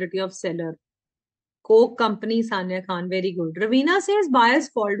responsibility of seller. Coke company, Sanya Khan, very good. Ravina says buyer's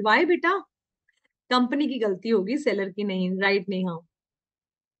fault. Why, beta? Company की गलती होगी, seller की नहीं. Right, Neha.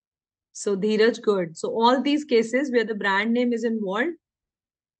 So Dheeraj, good. So all these cases where the brand name is involved,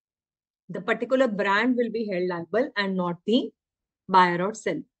 the particular brand will be held liable and not the buyer or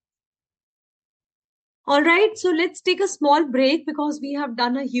seller. All right, so let's take a small break because we have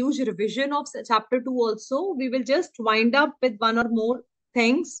done a huge revision of chapter 2 also. We will just wind up with one or more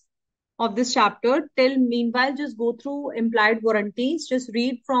things of this chapter. Till meanwhile, just go through implied warranties. Just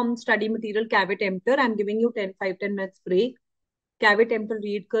read from study material caveat emptor. I'm giving you 5-10 minutes break. Caveat emptor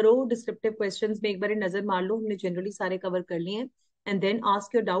read करो. Descriptive questions में एक बार नजर मार लो. हमने generally सारे cover कर लिए हैं. And then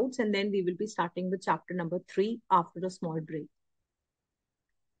ask your doubts and then we will be starting with chapter number 3 after a small break.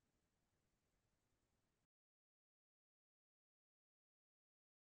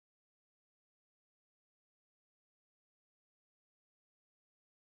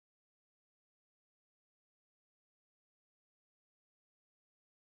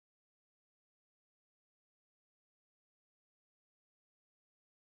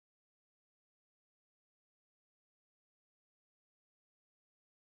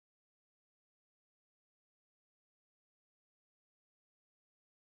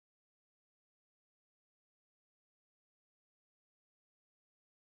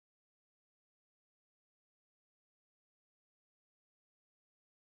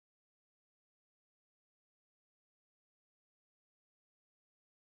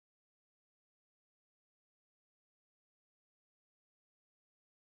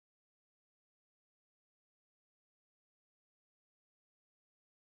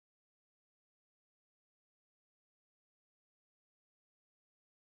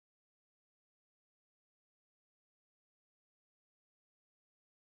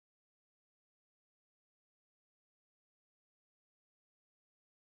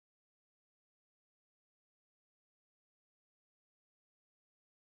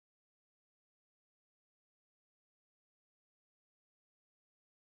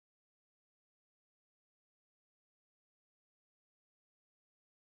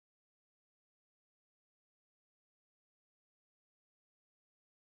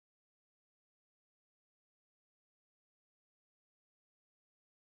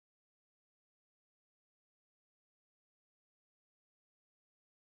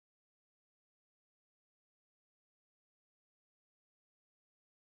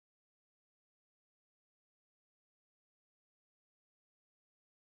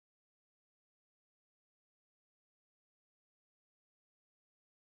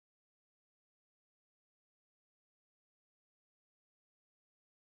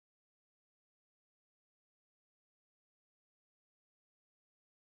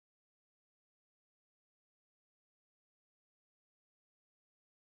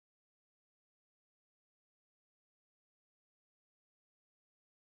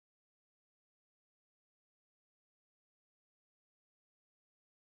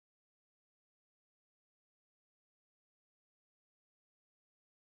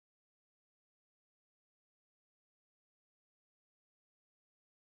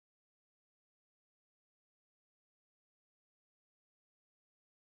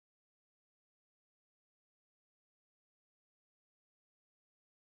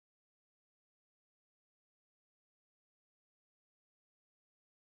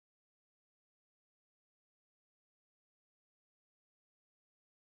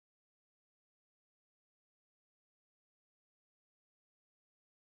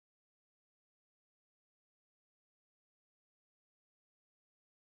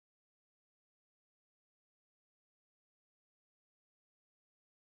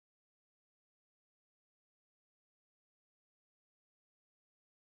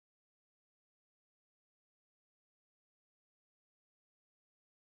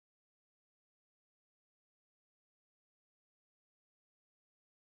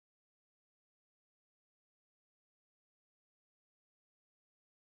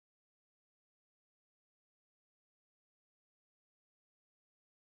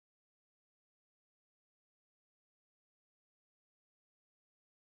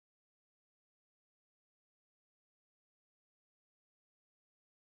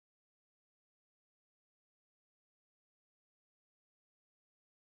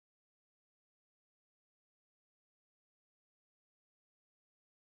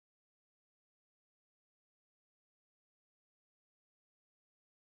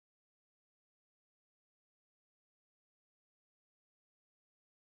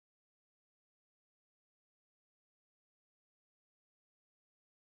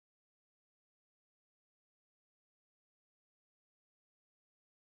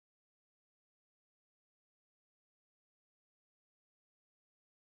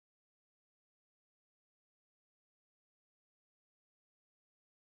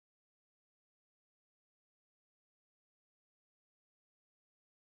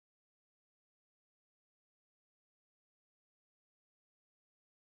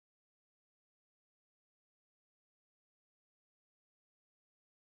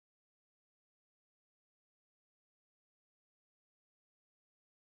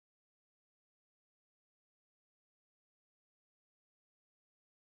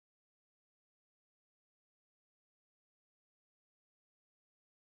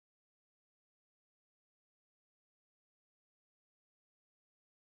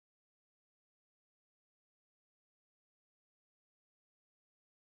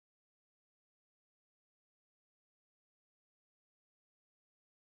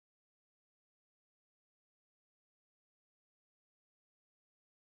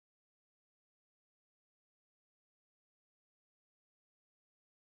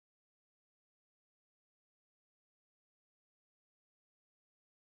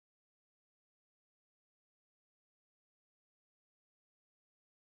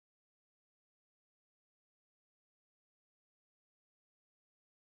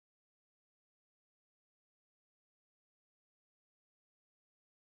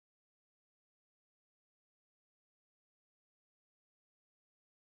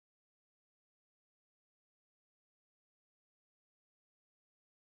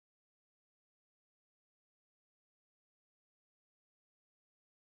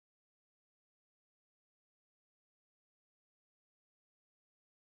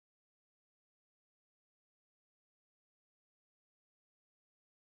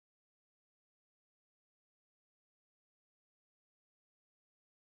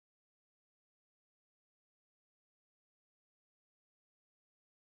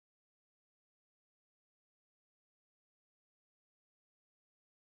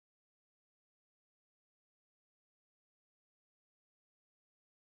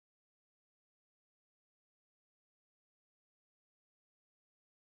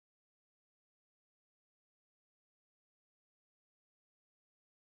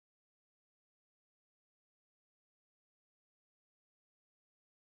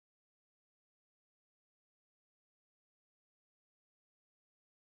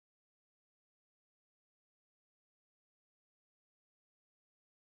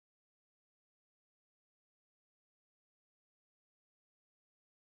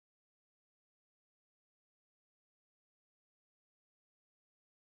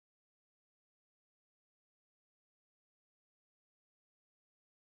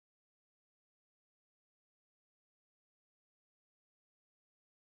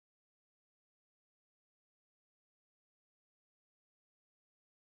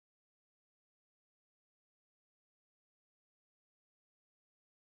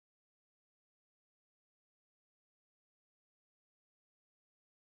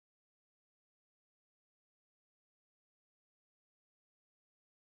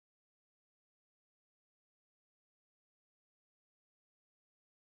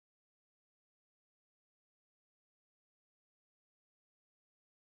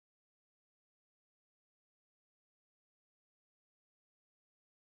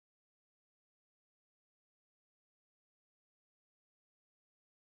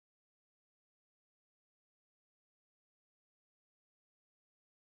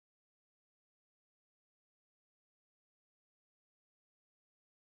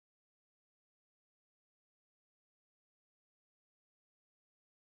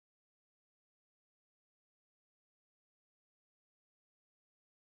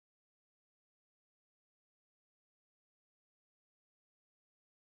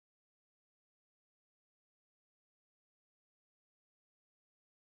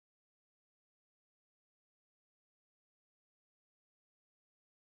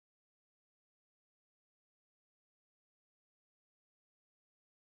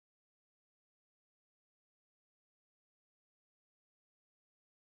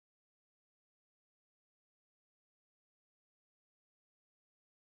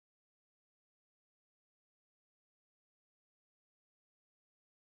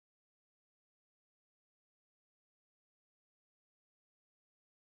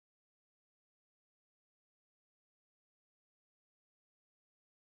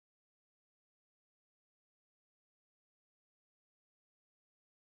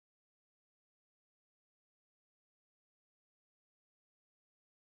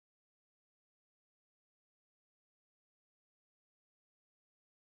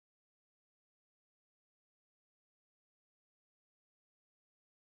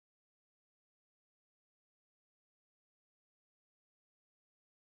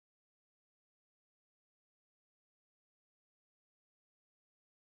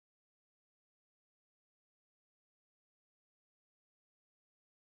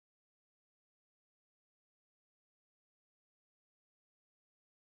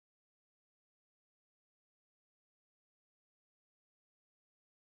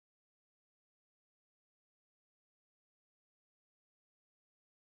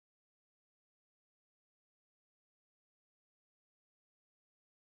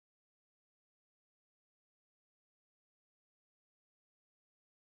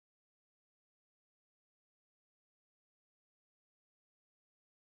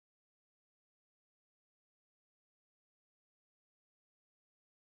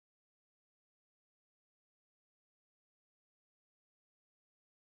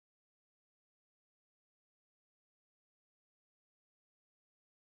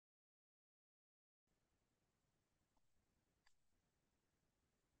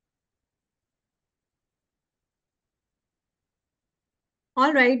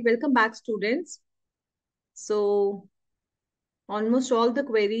 All right, welcome back, students. So, almost all the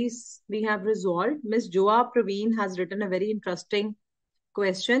queries we have resolved. Miss Joa Praveen has written a very interesting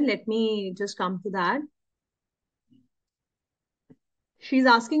question. Let me just come to that. She's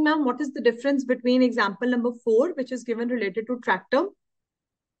asking, ma'am, what is the difference between example number 4, which is given related to tractor,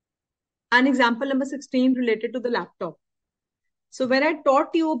 and example number 16 related to the laptop? So, when I taught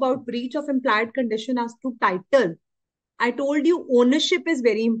you about breach of implied condition as to title, I told you ownership is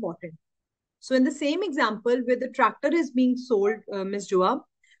very important. So in the same example where the tractor is being sold, Ms. Joa,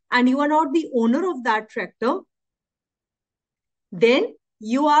 and you are not the owner of that tractor, then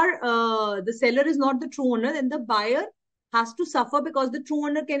you are, the seller is not the true owner, then the buyer has to suffer because the true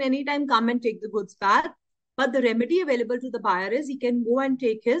owner can anytime come and take the goods back. But the remedy available to the buyer is he can go and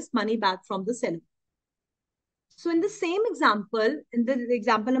take his money back from the seller. So in the same example, in the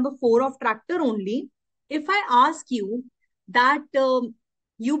example number 4 of tractor only, if I ask you that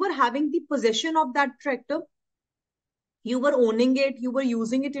you were having the possession of that tractor, you were owning it, you were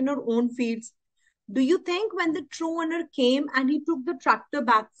using it in your own fields. Do you think when the true owner came and he took the tractor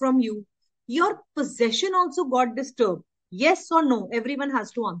back from you, your possession also got disturbed? Yes or no? Everyone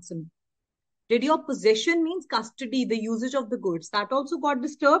has to answer me. Did your possession means custody, the usage of the goods, that also got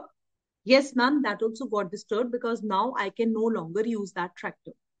disturbed? Yes, ma'am, that also got disturbed because now I can no longer use that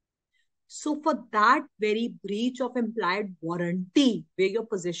tractor. So for that very breach of implied warranty, where your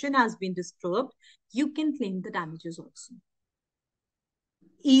possession has been disturbed, you can claim the damages also.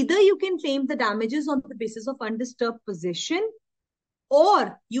 Either you can claim the damages on the basis of undisturbed possession,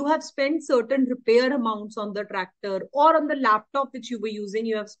 or you have spent certain repair amounts on the tractor or on the laptop which you were using,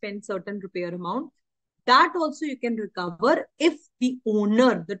 you have spent certain repair amount. That also you can recover if the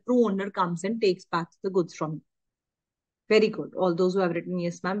owner, the true owner, comes and takes back the goods from you. Very good. All those who have written,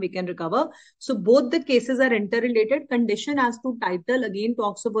 yes, ma'am, we can recover. So both the cases are interrelated. Condition as to title again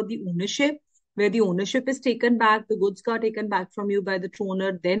talks about the ownership, where the ownership is taken back, the goods are taken back from you by the true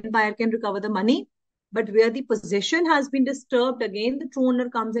owner, then buyer can recover the money. But where the possession has been disturbed, again, the true owner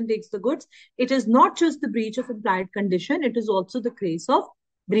comes and takes the goods. It is not just the breach of implied condition, it is also the case of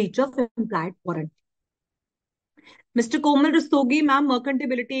breach of implied warranty. Mister Komal Rastogi, ma'am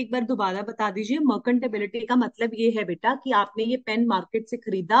मर्केंटेबिलिटी एक बार दोबारा बता दीजिए. मर्केंटेबिलिटी का मतलब ये है बेटा कि आपने ये पेन मार्केट से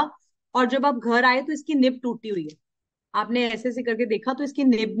खरीदा और जब आप घर आए तो इसकी निब टूटी हुई है. आपने ऐसे ऐसे करके देखा तो इसकी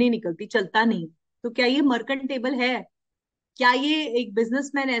निब नहीं निकलती, चलता नहीं. तो क्या ये मर्केंटेबल है? क्या ये एक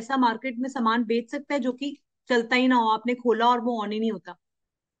बिजनेसमैन ऐसा मार्केट में सामान बेच सकता है जो कि चलता ही ना हो, आपने खोला और वो ऑन ही नहीं होता?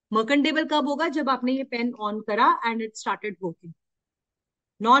 मर्केंटेबल कब होगा? जब आपने ये पेन ऑन करा and it started working.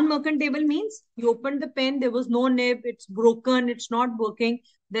 Non-merchantable means you opened the pen, there was no nib, it's broken, it's not working.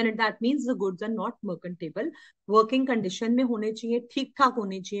 Then that means the goods are not merchantable. Working condition में होने चाहिए, ठीक ठाक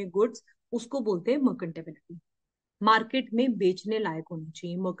होने चाहिए goods, उसको बोलते हैं merchantability. मार्केट में बेचने लायक होनी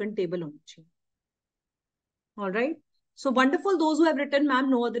चाहिए, merchantable होनी चाहिए. All right. So wonderful. Those who have written,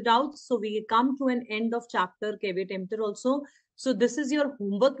 ma'am, no other doubts. So we come to an end of chapter caveat emptor also. So this is your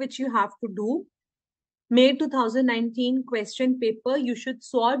homework which you have to do. May 2019 question paper. You should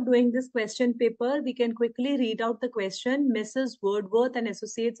solve doing this question paper. We can quickly read out the question. Mrs. Wordworth and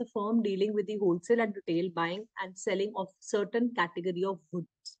Associates, a firm dealing with the wholesale and retail buying and selling of certain category of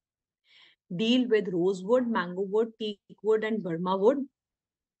woods. Deal with rosewood, mango wood, teak wood and Burma wood.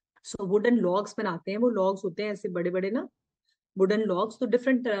 So wooden logs बनाते हैं. वो logs होते हैं ऐसे बड़े बड़े ना, wooden logs. तो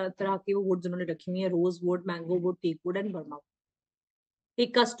different तरह के वो woods उन्होंने रखी हुई है. Rosewood, mango wood, teak wood and Burma wood. A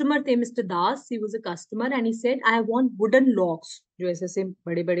customer थे Mr. Das, he was a customer and he said, I want wooden logs, जो ऐसे ऐसे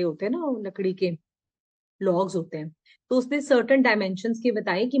बड़े बड़े होते हैं ना, लकड़ी के logs होते हैं. तो उसने certain dimensions के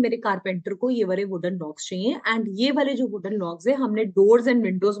बताए कि मेरे कारपेंटर को ये वाले wooden logs चाहिए, and ये वाले जो wooden logs है, हमने doors and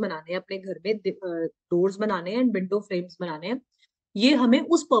windows बनाने हैं अपने घर में, doors बनाने हैं and window frames बनाने हैं. ये हमें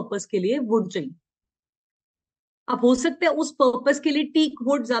उस पर्पस के लिए वुड चाहिए. अब हो सकता है उस पर्पस के लिए टीक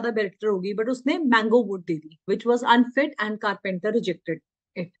वुड ज्यादा बेटर होगी, बट उसने mango would they the, which was unfit and carpenter rejected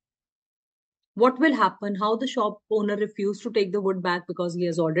it. What will happen? How the shop owner refused to take the wood back because he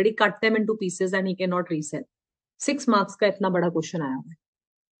has already cut them into pieces and he cannot resell. 6 marks का इतना बड़ा question आया है.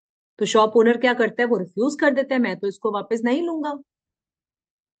 तो shop owner क्या करता है? वो रिफ्यूज कर देता है, मैं तो इसको वापस नहीं लूंगा.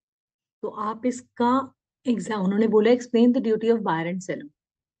 तो आप इसका एग्जाम, उन्होंने बोला explain the duty of buyer and seller.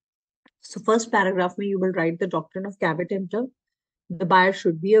 So first paragraph में you will write the doctrine of caveat emptor. The buyer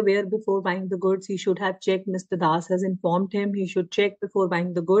should be aware before buying the goods. He should have checked. Mr. Das has informed him. He should check before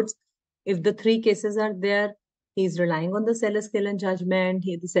buying the goods. If the 3 cases are there, he is relying on the seller's skill and judgment.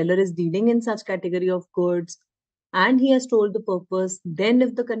 The seller is dealing in such category of goods, and he has told the purpose. Then,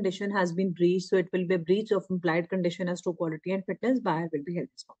 if the condition has been breached, so it will be a breach of implied condition as to quality and fitness. Buyer will be held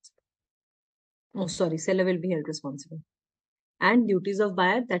responsible. Oh, sorry, seller will be held responsible. and duties of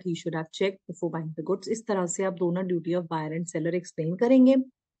buyer that he should have checked before buying the goods. इस तरह से आप दोनों duty of buyer and seller explain करेंगे.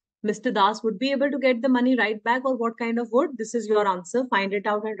 Mr. Das would be able to get the money right back, or what kind of would? This is your answer. Find it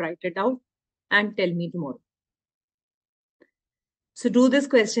out and write it out and tell me tomorrow. So do this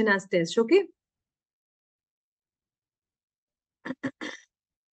question as test, okay?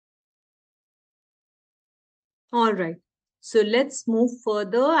 All right. So let's move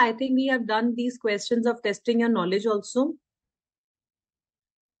further. I think we have done these questions of testing your knowledge also.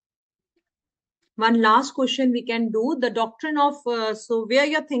 One last question we can do. The doctrine of, so wear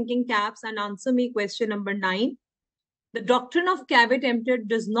your thinking caps and answer me question number 9. The doctrine of caveat emptor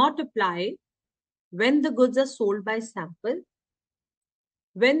does not apply when the goods are sold by sample,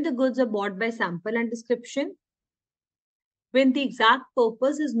 when the goods are bought by sample and description, when the exact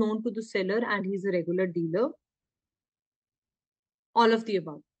purpose is known to the seller and he's a regular dealer, all of the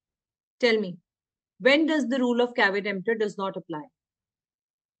above. Tell me, when does the rule of caveat emptor does not apply?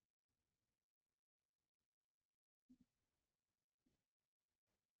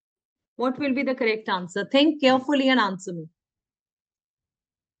 What will be the correct answer? Think carefully and answer me.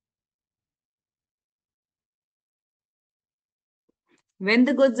 When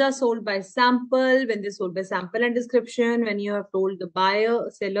the goods are sold by sample, when they're sold by sample and description, when you have told the buyer,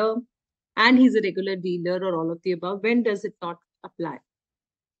 seller, and he's a regular dealer or all of the above, when does it not apply?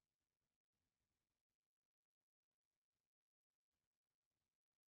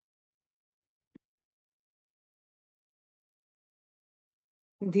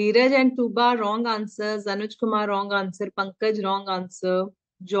 Dheeraj and Tuba, wrong answers. Anuj Kumar, wrong answer. Pankaj, wrong answer.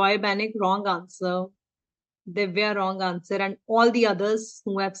 Joy Banik, wrong answer. Divya, wrong answer. And all the others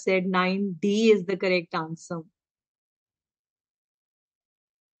who have said 9D is the correct answer.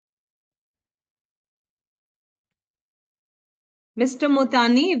 Mr.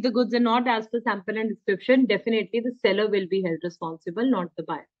 Motani, if the goods are not as per sample and description, definitely the seller will be held responsible, not the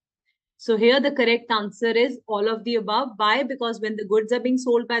buyer. So here the correct answer is all of the above. Why? Because when the goods are being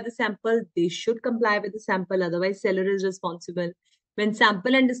sold by the sample, they should comply with the sample. Otherwise, seller is responsible. When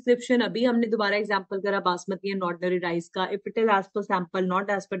sample and description, abhi humne dobara example kara basmati and ordinary rice ka. If it is as per sample, not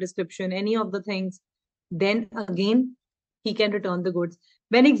as per description, any of the things, then again he can return the goods.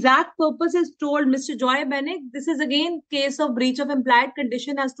 When exact purpose is told, Mr. Joy Benick, this is again case of breach of implied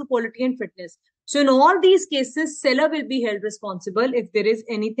condition as to quality and fitness. So in all these cases, seller will be held responsible if there is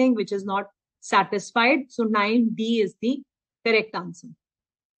anything which is not satisfied. So 9D is the correct answer.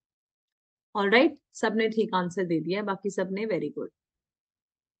 All right, सबने ठीक answer दे दिया, बाकी सबने very good.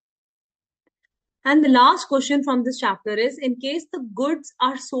 And the last question from this chapter is, in case the goods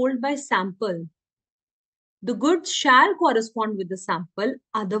are sold by sample, the goods shall correspond with the sample.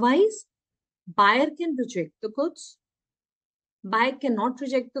 Otherwise, buyer can reject the goods. Buyer cannot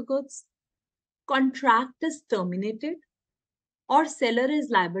reject the goods. Contract is terminated, or seller is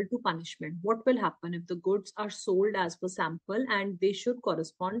liable to punishment. What will happen if the goods are sold as per sample and they should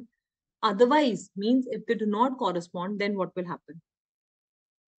correspond? Otherwise means if they do not correspond, then what will happen?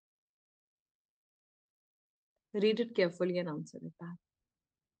 Read it carefully and answer it back.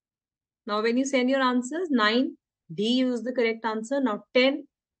 Now, when you send your answers, 9, D use the correct answer. Now 10,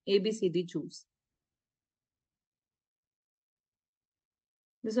 A, B, C, D choose.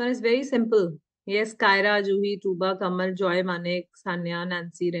 This one is very simple. Yes, Kyra, Juhi, Tuba, Kamal, Joy, Manik, Sanya,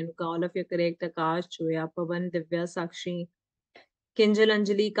 Nancy, Renuka, all of you correct. Akash, Choya, Pavan, Divya, Sakshi, Kinjal,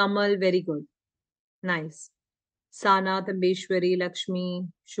 Anjali, Kamal, very good. Nice. Sana, Tambeshwari, Lakshmi,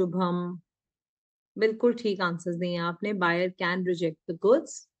 Shubham, बिल्कुल ठीक answers दिए आपने. Buyer can reject the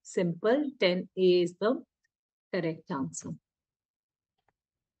goods. Simple. 10A is the correct answer.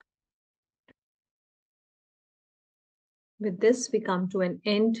 With this, we come to an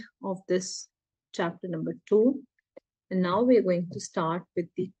end of this chapter number 2. And now we are going to start with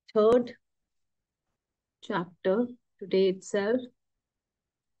the third chapter today itself.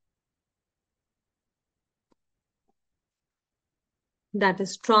 That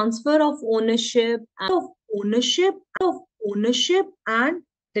is transfer of ownership and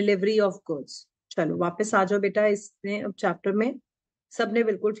delivery of goods. चलो वापस आ जाओ बेटा इसने chapter में. सबने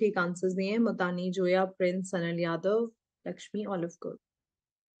बिल्कुल ठीक answers दिए हैं. मुतानी, Zoya, Prince, Sanal Yadav, Lakshmi, all of good.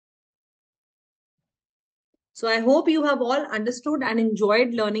 So I hope you have all understood and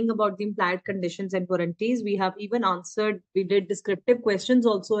enjoyed learning about the implied conditions and warranties. We have even answered, we did descriptive questions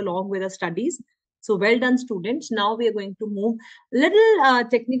also along with our studies. So well done, students. Now we are going to move little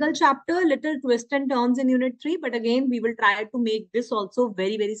technical chapter, little twist and turns in unit 3. But again, we will try to make this also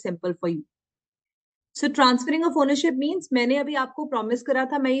very, very simple for you. So transferring of ownership means मैंने अभी आपको promise करा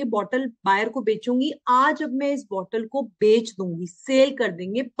था मैं ये bottle buyer को बेचूंगी. आज अब मैं इस बॉटल को बेच दूंगी, सेल कर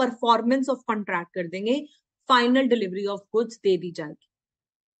देंगे, परफॉर्मेंस ऑफ कॉन्ट्रैक्ट कर देंगे. फाइनल डिलीवरी ऑफ गुड्स दे दी जाएगी.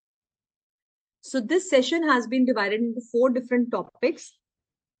 So this session has been divided into 4 different topics.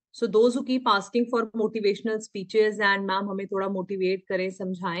 So those who keep asking for motivational speeches and ma'am हमें थोड़ा motivate करें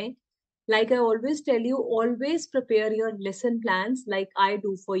समझाएं, like I always tell you, always prepare your lesson plans like I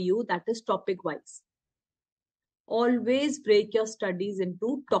do for you, that is topic wise. Always break your studies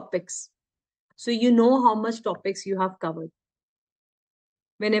into topics so you know how much topics you have covered.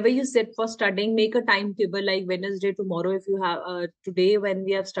 Whenever you sit for studying, make a timetable like Wednesday tomorrow. If you have today, when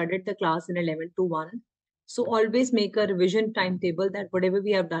we have studied the class in 11 to 1, so always make a revision timetable that whatever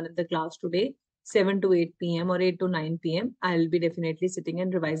we have done in the class today, 7 to 8 p.m. or 8 to 9 p.m., I'll be definitely sitting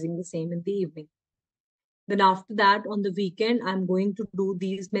and revising the same in the evening. Then after that, on the weekend, I'm going to do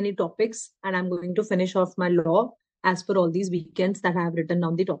these many topics and I'm going to finish off my law as per all these weekends that I have written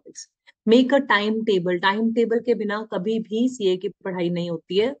down the topics. Make a timetable. Timetable के बिना कभी भी CA की पढ़ाई नहीं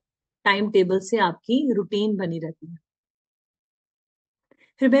होती है. Timetable से आपकी routine बनी रहती है.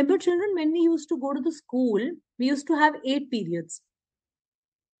 Remember, children, when we used to go to the school, we used to have 8 periods.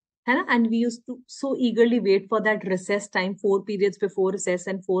 है ना? And we used to so eagerly wait for that recess time, 4 periods before recess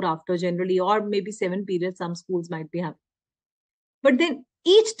and 4 after generally, or maybe 7 periods some schools might be having. But then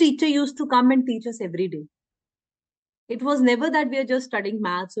each teacher used to come and teach us every day. It was never that we are just studying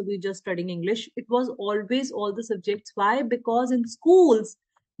maths or we're just studying English. It was always all the subjects. Why? Because in schools,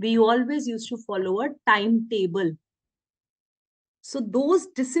 we always used to follow a timetable. So those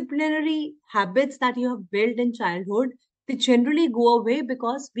disciplinary habits that you have built in childhood, they generally go away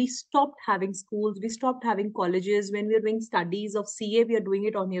because we stopped having schools, we stopped having colleges. When we are doing studies of CA, we are doing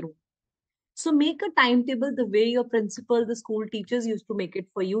it on your own. So make a timetable the way your principal, the school teachers used to make it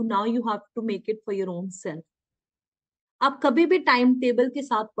for you. Now you have to make it for your own self. आप कभी भी time table के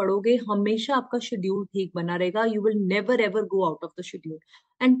साथ पढ़ोगे, हमेशा आपका schedule ठीक बना रहेगा. You will never ever go out of the schedule.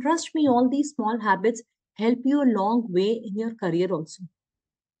 And trust me, all the small habits help you a long way in your career also.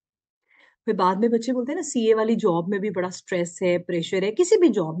 फिर बाद में बच्चे बोलते हैं ना, सीए वाली जॉब में भी बड़ा स्ट्रेस है, प्रेशर है. किसी भी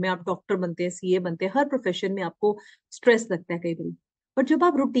जॉब में आप डॉक्टर बनते हैं, सीए बनते हैं, हर प्रोफेशन में आपको स्ट्रेस लगता है कई बार. बट जब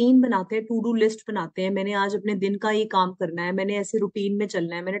आप रूटीन बनाते हैं, टू डू लिस्ट बनाते हैं, मैंने आज अपने दिन का ये काम करना है, मैंने ऐसे रूटीन में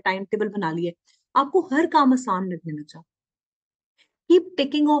चलना है, मैंने टाइम टेबल बना लिया है, आपको हर काम आसान लगने लग जाता. Keep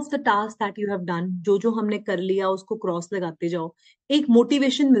ticking of the task that you have done. जो जो हमने कर लिया उसको क्रॉस लगाते जाओ. एक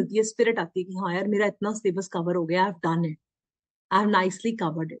मोटिवेशन मिलती है, स्पिरिट आती है कि हाँ यार, मेरा इतना सिलेबस कवर हो गया, I have done it, I have nicely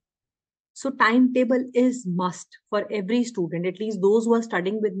covered it. So timetable is must for every student, at least those who are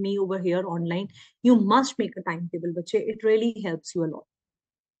studying with me over here online. You must make a timetable, bache. It really helps you a lot.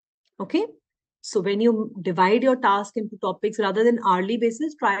 Okay. So when you divide your task into topics rather than hourly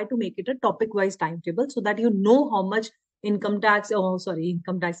basis, try to make it a topic wise timetable so that you know how much income tax, oh sorry,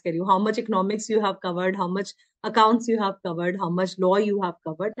 income tax carry you, how much economics you have covered, how much accounts you have covered, how much law you have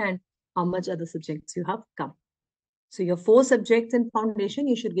covered, and how much other subjects you have covered. So your 4 subjects in foundation,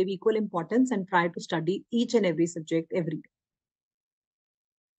 you should give equal importance and try to study each and every subject every day.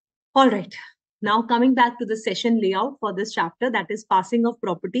 All right. Now coming back to the session layout for this chapter, that is passing of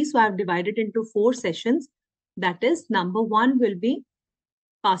property. So I have divided into 4 sessions. That is, number 1 will be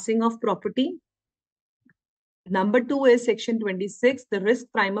passing of property. Number 2 is section 26, the risk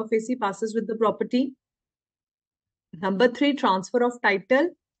prima facie passes with the property. Number 3, transfer of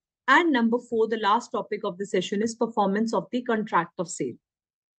title. And number 4, the last topic of the session is performance of the contract of sale.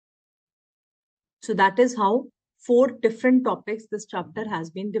 So that is how 4 different topics this chapter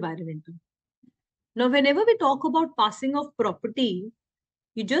has been divided into. Now, whenever we talk about passing of property,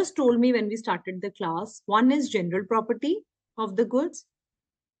 you just told me when we started the class, one is general property of the goods,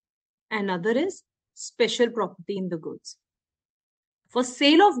 another is special property in the goods. For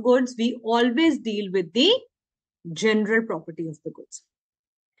sale of goods, we always deal with the general property of the goods.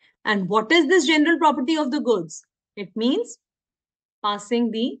 And what is this general property of the goods? It means passing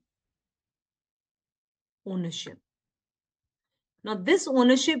the ownership. Now, this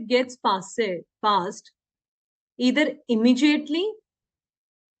ownership gets passed either immediately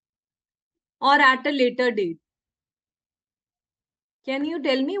or at a later date. Can you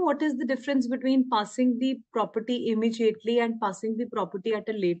tell me what is the difference between passing the property immediately and passing the property at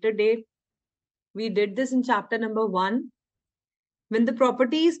a later date? We did this in chapter number 1. When the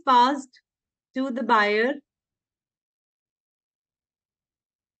property is passed to the buyer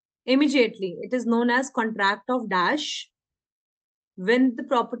immediately, it is known as contract of dash. When the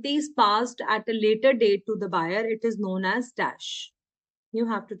property is passed at a later date to the buyer, it is known as dash. You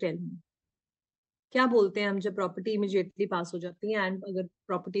have to tell me. क्या बोलते हैं हम जब property immediately पास हो जाती है and अगर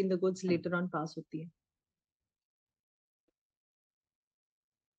property in the goods later on पास होती है?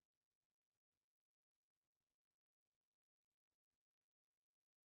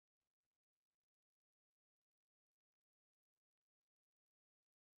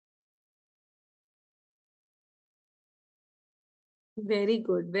 Very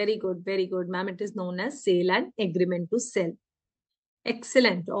good, very good, very good, ma'am. It is known as sale and agreement to sell.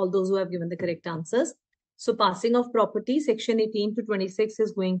 Excellent. All those who have given the correct answers. So, passing of property, section 18 to 26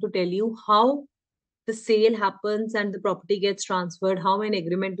 is going to tell you how the sale happens and the property gets transferred, how an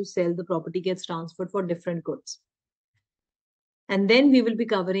agreement to sell the property gets transferred for different goods. And then we will be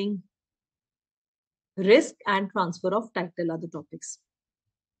covering risk and transfer of title, other topics.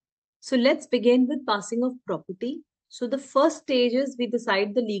 So let's begin with passing of property. So the first stage is we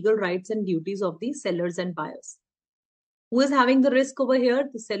decide the legal rights and duties of the sellers and buyers. Who is having the risk over here?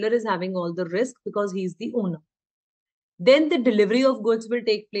 The seller is having all the risk because he is the owner. Then the delivery of goods will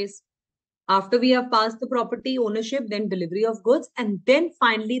take place. After we have passed the property ownership, then delivery of goods, and then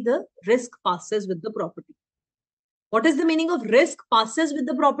finally the risk passes with the property. What is the meaning of risk passes with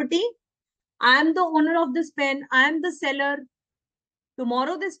the property? I am the owner of this pen. I am the seller.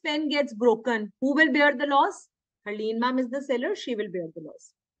 Tomorrow this pen gets broken. Who will bear the loss? Harleen ma'am is the seller. She will bear the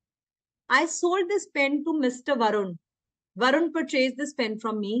loss. I sold this pen to Mr. Varun. Varun purchased this pen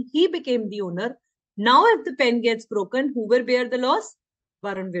from me. He became the owner. Now if the pen gets broken, who will bear the loss?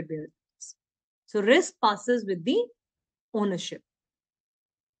 Varun will bear the loss. So risk passes with the ownership.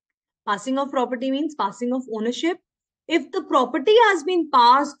 Passing of property means passing of ownership. If the property has been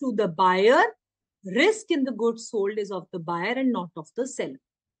passed to the buyer, risk in the goods sold is of the buyer and not of the seller.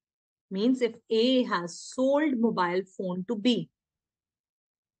 Means if A has sold mobile phone to B,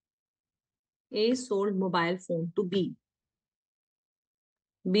 A sold mobile phone to B.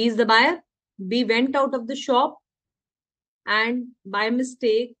 B is the buyer. B went out of the shop and by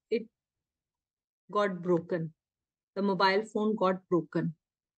mistake it got broken. The mobile phone got broken.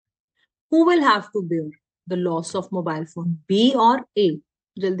 Who will have to bear the loss of mobile phone, B or A?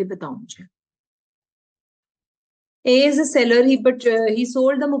 Jaldi batao mujhe. A is a seller. He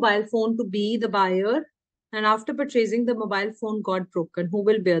sold the mobile phone to B, the buyer, and after purchasing the mobile phone got broken. Who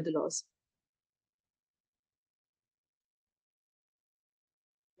will bear the loss?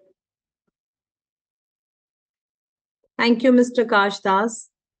 Thank you, Mr. Kash Das.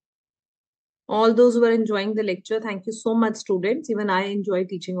 All those who are enjoying the lecture, thank you so much, students. Even I enjoy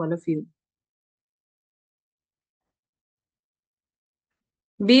teaching all of you.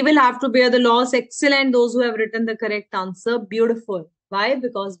 B will have to bear the loss. Excellent. Those who have written the correct answer. Beautiful. Why?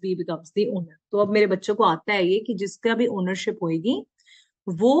 Because B becomes the owner. तो अब मेरे बच्चों को आता है ये कि जिसका भी ओनरशिप होगी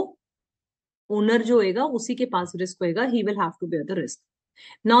वो ओनर जो होगा उसी के पास रिस्क होगा. He will have to bear the risk.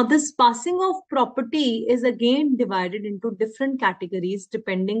 Now, this passing of property is again divided into different categories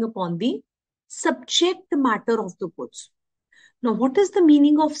depending upon the subject matter of the goods. Now, what is the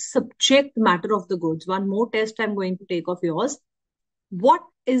meaning of subject matter of the goods? One more test I'm going to take of yours. What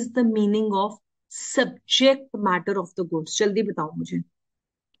is the meaning of subject matter of the goods? जल्दी बताओ मुझे.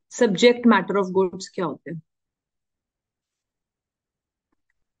 Subject matter of goods क्या होते हैं?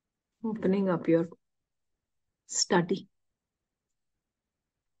 Opening up your study.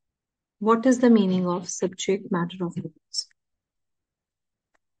 What is the meaning of subject matter of the goods?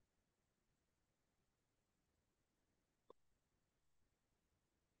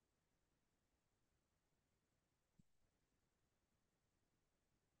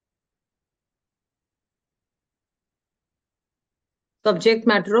 Subject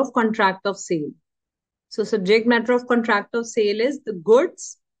matter of contract of sale. So subject matter of contract of sale is the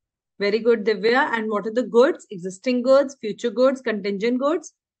goods. Very good, Divya. And what are the goods? Existing goods, future goods, contingent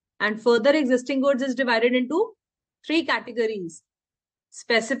goods. And further existing goods is divided into 3 categories.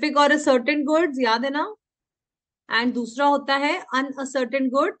 Specific or a certain goods, याद है ना? And दूसरा होता है uncertain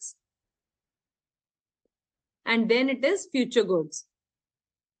goods. And then it is future goods.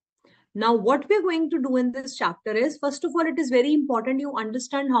 Now, what we're going to do in this chapter is, first of all, it is very important you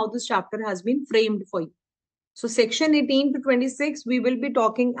understand how this chapter has been framed for you. So, section 18 to 26, we will be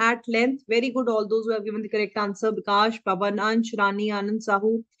talking at length. Very good, all those who have given the correct answer. Bikash, Pavan, Ansh, Rani, Anand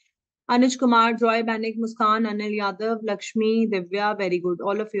Sahu, Anuj Kumar, Joy, Banik, Muskan, Anil Yadav, Lakshmi, Divya. Very good.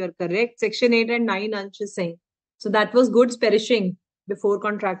 All of you are correct. Section 8 and 9, Ansh is saying. So, that was goods perishing before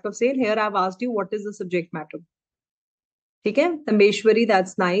contract of sale. Here, I've asked you what is the subject matter. Okay, Tambeshwari,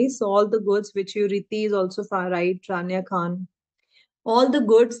 that's nice. All the goods which you Riti is also far right, Rania Khan. All the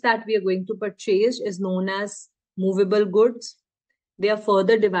goods that we are going to purchase is known as movable goods. They are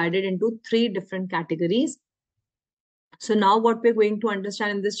further divided into 3 different categories. So now what we're going to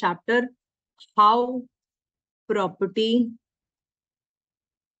understand in this chapter, how property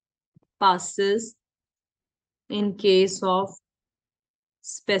passes in case of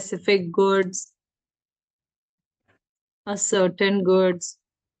specific goods, a certain goods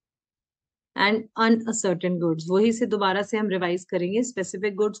and uncertain goods. वही से दोबारा से हम revise करेंगे.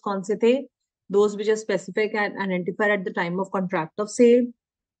 Specific goods कौन से थे? those which are specific and identified at the time of contract of sale.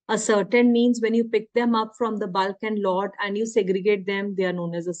 Ascertain means when you pick them up from the bulk and lot and you segregate them, they are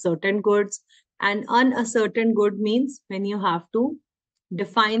known as ascertain goods. And unascertain good means when you have to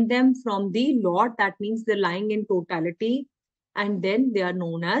define them from the lot, that means they're lying in totality, and then they are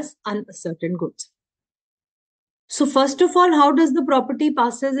known as unascertain goods. So first of all, how does the property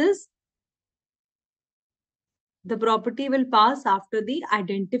passes is, the property will pass after the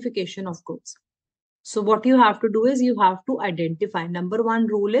identification of goods. So what you have to do is you have to identify. Number one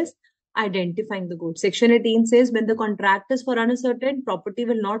rule is identifying the goods. Section 18 says when the contract is for uncertain, property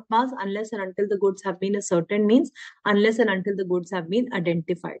will not pass unless and until the goods have been ascertained, means unless and until the goods have been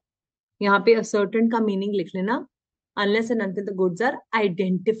identified. यहाँ पे ascertain का meaning लिख लेना, unless and until the goods are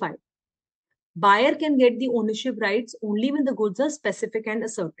identified. Buyer can get the ownership rights only when the goods are specific and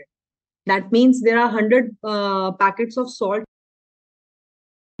ascertained. That means there are 100 packets of salt.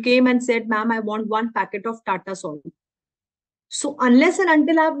 Came and said, ma'am, I want 1 packet of Tata salt. So unless and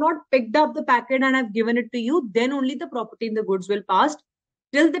until I have not picked up the packet and I've given it to you, then only the property in the goods will pass.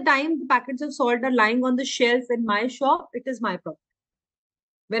 Till the time the packets of salt are lying on the shelf in my shop, it is my property.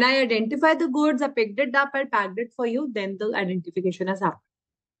 When I identify the goods, I picked it up, I packed it for you, then the identification has happened.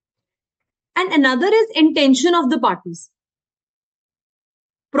 And another is intention of the parties.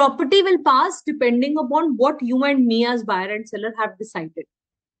 Property will pass depending upon what you and me as buyer and seller have decided.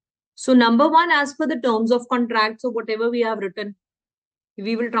 So number one, as per the terms of contract, so whatever we have written,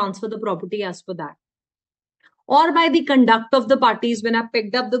 we will transfer the property as per that. Or by the conduct of the parties, when I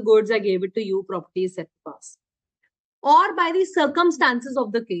picked up the goods, I gave it to you, property is set to pass. Or by the circumstances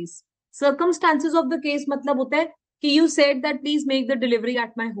of the case. Circumstances of the case matlab hota hai ki you said that please make the delivery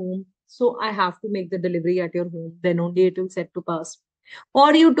at my home. So I have to make the delivery at your home. Then only it will set to pass.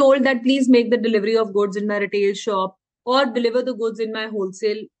 Or you told that please make the delivery of goods in my retail shop or deliver the goods in my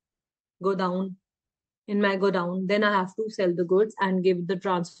wholesale godown, then I have to sell the goods and give the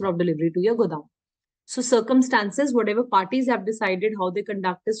transfer of delivery to your godown. So circumstances, whatever parties have decided how the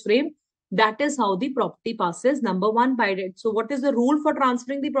conduct is framed, that is how the property passes. Number one, by it. So what is the rule for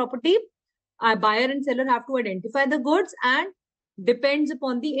transferring the property? Buyer and seller have to identify the goods and depends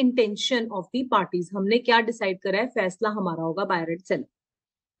upon the intention of the parties. हमने क्या decide करा है, फैसला हमारा होगा buyer and seller.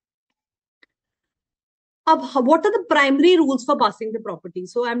 What are the primary rules for passing the property?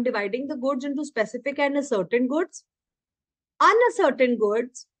 So I'm dividing the goods into specific and ascertain goods. Unascertain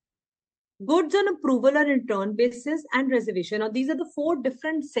goods, goods on approval or return basis, and reservation. Now these are the 4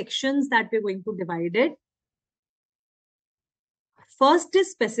 different sections that we're going to divide it. First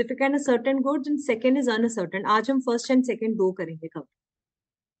is specific and ascertain goods and second is unascertain. आज हम first and second दो करेंगे कब.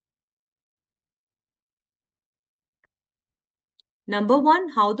 Number 1,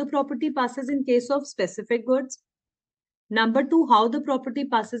 how the property passes in case of specific goods. Number 2, how the property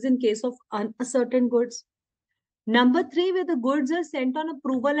passes in case of unascertain goods. Number 3, where the goods are sent on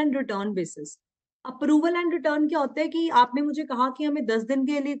approval and return basis. Approval and return क्या होता है कि आपने मुझे कहा कि हमें 10 दिन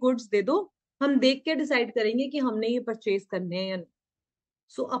के लिए गुड्स दे दो, हम देख के डिसाइड करेंगे कि हमने ये परचेज करने हैं या नहीं.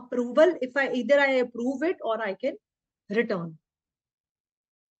 सो approval, if I either I approve it और I can return.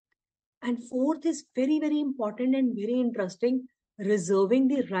 And fourth is very very important and very interesting, reserving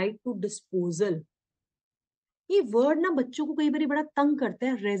the right to disposal. ये वर्ड ना बच्चों को कई बार बड़ा तंग करता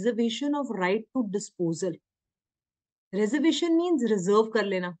है, reservation of right to disposal. Reservation means reserve कर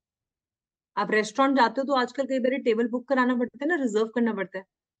लेना. आप रेस्टोरेंट जाते हो तो आजकल कई बार टेबल बुक कराना पड़ता है ना, रिजर्व करना पड़ता है.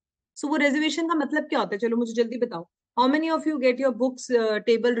 सो वो रिजर्वेशन का मतलब क्या होता है, चलो मुझे जल्दी बताओ. How many of you get your books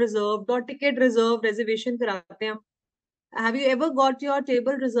table reserve और टिकट रिजर्व, रिजर्वेशन कराते हैं हम. Have you ever got your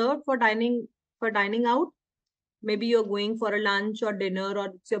table reserve for dining out? maybe you're going for a lunch or dinner or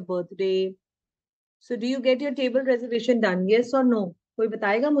it's your birthday. So do you get your table reservation done? Yes or no? कोई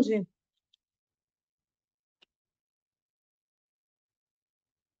बताएगा मुझे?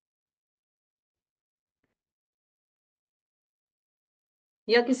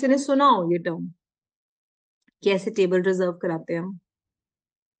 या किसी ने सुना हो ये term, कैसे टेबल रिजर्व कराते हैं हम?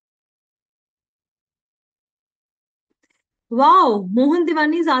 Wow, Mohan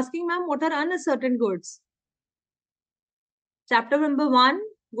Divani is asking, ma'am, what are uncertain goods? Chapter number 1,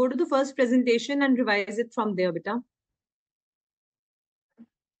 go to the first presentation and revise it from there, beta.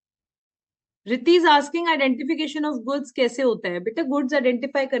 Riti is asking, identification of goods कैसे होता है? बेटा goods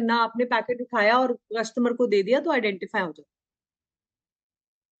identify करना, आपने packet उठाया और customer को दे दिया तो identify हो जाए.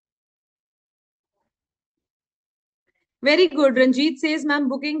 Very good. Ranjit says, ma'am,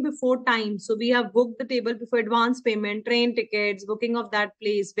 booking before time. So we have booked the table before advance payment, train tickets, booking of that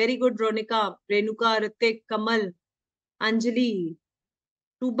place. Very good, Ronika, Renuka, Ritik, Kamal, Anjali,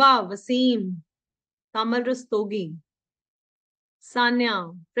 Tuba, Wasim, Kamal Rastogi,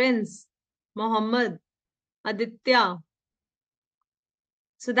 Sanya, Prince. Mohammed, Aditya.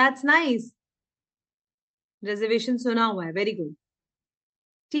 So that's nice. Reservation सुना हुआ है. Very good.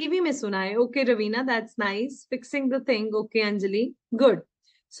 TV में सुना है. Okay, Ravina, that's nice. Fixing the thing. Okay, Anjali. Good.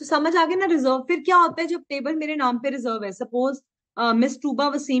 So समझ आ गया ना reserve. फिर क्या होता है जब टेबल मेरे नाम पे रिजर्व है? सपोज मिस टूबा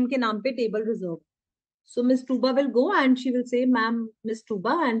वसीम के नाम पे table reserve. So Miss Tuba will go and she will say, "Ma'am, Miss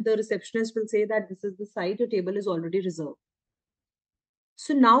Tuba," and the receptionist will say that this is the site, your table is already reserved.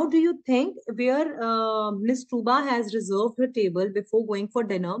 So now do you think where Miss Tuba has reserved her table before going for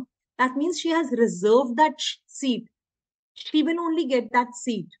dinner, that means she has reserved that seat. She will only get that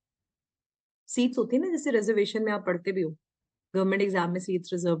seat. Seats होती है ना जैसे reservation में आप पढ़ते भी हो, government exam में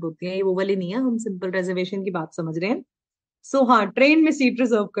सीट्स रिजर्व होती हैं, ये वो वाली नहीं है, हम सिंपल रिजर्वेशन की बात समझ रहे हैं. सो हाँ, ट्रेन में सीट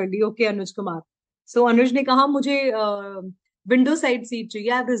रिजर्व कर ली. ओके अनुज कुमार. सो अनुज ने कहा मुझे विंडो साइड सीट चाहिए.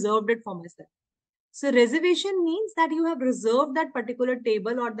 I have reserved it for my self. So reservation means that you have reserved that particular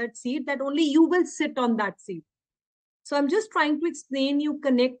table or that seat, that only you will sit on that seat. So I'm just trying to explain you,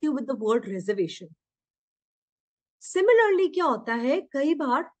 connect you with the word reservation. Similarly, क्या होता है कई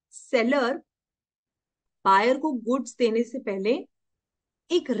बार seller buyer को goods देने से पहले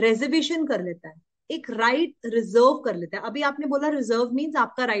एक reservation कर लेता है, एक राइट रिजर्व कर लेता है. अभी आपने बोला रिजर्व मींस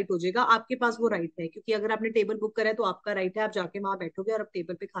आपका राइट हो जाएगा, आपके पास वो राइट है, क्योंकि अगर आपने टेबल बुक करा है तो आपका राइट है, आप जाके वहां बैठोगे और आप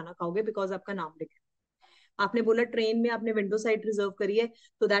टेबल पे खाना खाओगे बिकॉज आपका नाम लिखा है. आपने बोला ट्रेन में आपने विंडो साइड रिजर्व करी है,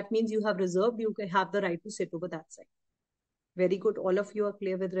 तो that means you have reserved, you can have the right to sit over that side. Very good, all of you are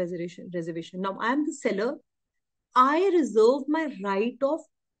clear with reservation. Now I am the seller. I reserve my right of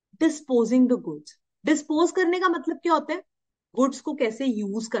disposing the goods. Dispose करने का मतलब क्या होता है? Goods को कैसे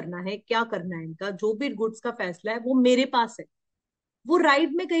use करना है, क्या करना है इनका, जो भी गुड्स का फैसला है वो मेरे पास है. वो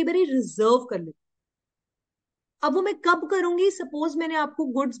राइट में कई बार रिजर्व कर लेती. अब वो मैं कब करूंगी? सपोज मैंने आपको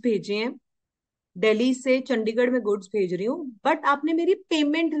गुड्स भेजे हैं, दिल्ली से चंडीगढ़ में गुड्स भेज रही हूँ, बट आपने मेरी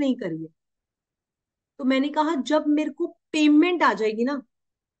पेमेंट नहीं करी है. तो मैंने कहा जब मेरे को पेमेंट आ जाएगी ना,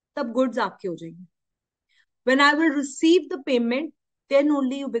 तब गुड्स आपके हो जाएंगे. When I will receive the payment, then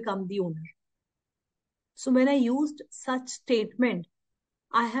only you become the owner. So when I used such statement,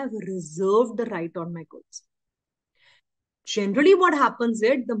 I have reserved the right on my goods. Generally, what happens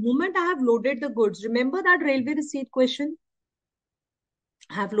is the moment I have loaded the goods, remember that railway receipt question?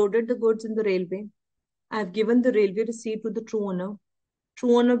 I have loaded the goods in the railway. I have given the railway receipt to the true owner.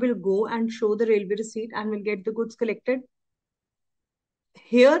 True owner will go and show the railway receipt and will get the goods collected.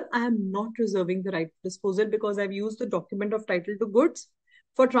 Here, I am not reserving the right to disposal because I've used the document of title to goods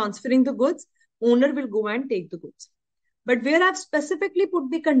for transferring the goods. Owner will go and take the goods. But where I've specifically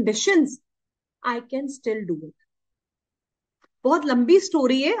put the conditions, I can still do it. बहुत लंबी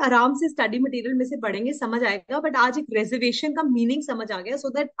story है, आराम से study material में से पढ़ेंगे, समझ आएगा. बट आज एक रिजर्वेशन का मीनिंग समझ आ गया, सो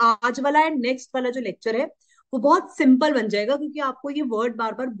दैट आज वाला एंड नेक्स्ट वाला जो लेक्चर है वो बहुत सिंपल बन जाएगा, क्योंकि आपको ये वर्ड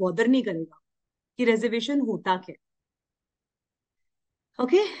बार बार बॉदर नहीं करेगा कि रिजर्वेशन होता क्या.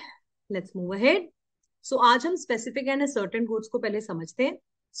 Okay, let's move ahead. सो आज हम स्पेसिफिक एंड असर्टेन गुड्स को पहले समझते हैं.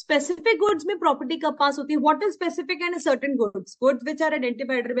 स्पेसिफिक गुड्स में प्रॉपर्टी कब पास होती है? What is specific and ascertain goods? Goods which are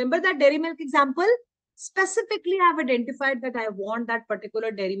identified. Remember that dairy milk example. Specifically, I have identified that I want that particular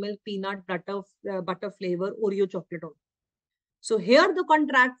dairy milk peanut butter flavor Oreo chocolate on. So here the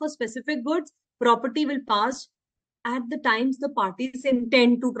contract for specific goods, property will pass at the times the parties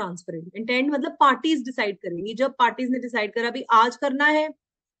intend to transfer it. Intend मतलब parties decide करेंगी. जब parties ने decide करा भी आज करना है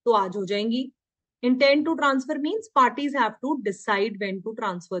तो आज हो जाएंगी. Intend to transfer means parties have to decide when to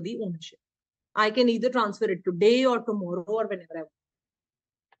transfer the ownership. I can either transfer it today or tomorrow or whenever I want.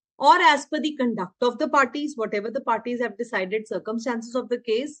 Or as per the conduct of the parties, whatever the parties have decided, circumstances of the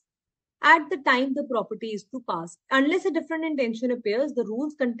case, at the time the property is to pass. Unless a different intention appears, the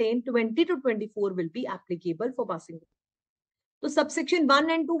rules contained 20 to 24 will be applicable for passing. तो subsection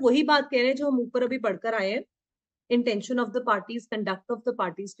 1 and 2 वही बात कह रहे हैं जो हम ऊपर अभी पढ़कर आए हैं. Intention of the parties, conduct of the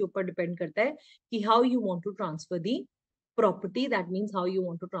parties के ऊपर डिपेंड करता है कि how you want to transfer the property. That means how you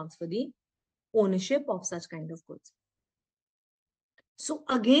want to transfer the ownership of such kind of goods. So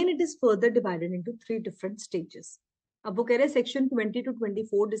again, it is further divided into 3 different stages. अब वो कह रहे हैं section 20 to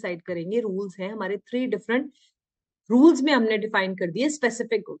 24 decide करेंगे. Rules हैं हमारे 3 different rules में हमने डिफाइन कर दिए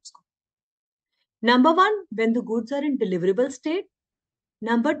स्पेसिफिक गुड्स को. Number 1, when the goods are in deliverable state.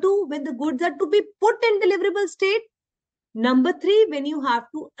 Number 2, when the goods are to be put in deliverable state. Number 3, when you have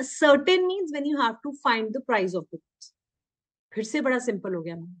to ascertain means when you have to find the price of the goods. फिर से बड़ा simple हो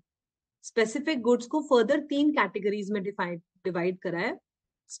गया. Specific goods को further 3 categories में divide करा है.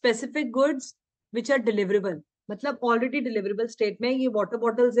 Specific goods which are deliverable, मतलब ऑलरेडी डिलीवरेबल स्टेट में. ये वाटर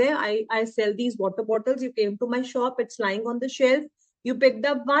बॉटल्स है, आई cell these water bottles. You came to my shop, it's lying on the shelf, you picked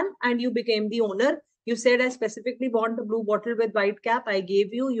up one and you became the owner. You said, I specifically want a blue bottle with white cap. I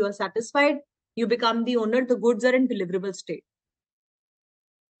gave you. You are satisfied. You become the owner. The goods are in deliverable state.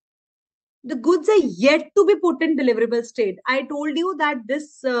 The goods are yet to be put in deliverable state. I told you that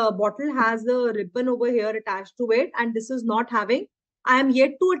this bottle has a ribbon over here attached to it, and this is not having. I am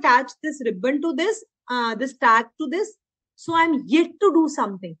yet to attach this ribbon to this tag to this. So I am yet to do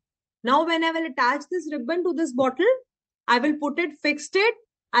something. Now, when I will attach this ribbon to this bottle, I will put it, fixed it.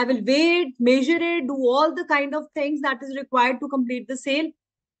 I will weigh it, measure it, do all the kind of things that is required to complete the sale.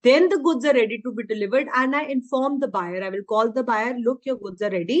 Then the goods are ready to be delivered, and I inform the buyer. I will call the buyer, look, your goods are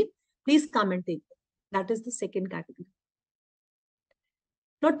ready. Please come and take it. That is the second category.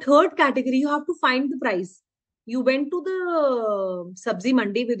 Now, third category, you have to find the price. You went to the sabzi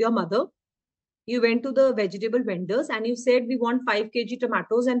mandi with your mother. You went to the vegetable vendors and you said, we want 5 kg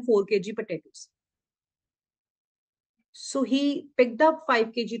tomatoes and 4 kg potatoes. So he picked up 5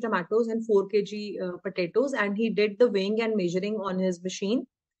 kg tomatoes and 4 kg potatoes, and he did the weighing and measuring on his machine,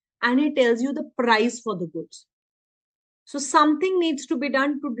 and he tells you the price for the goods. So something needs to be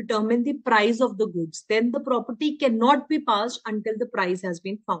done to determine the price of the goods. Then the property cannot be passed until the price has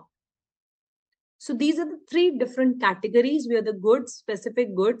been found. So these are the three different categories where the goods,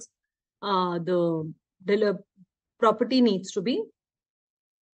 specific goods, the property needs to be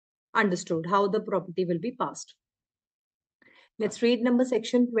understood, how the property will be passed. Let's read number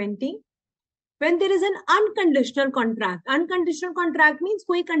section 20. When there is an unconditional contract means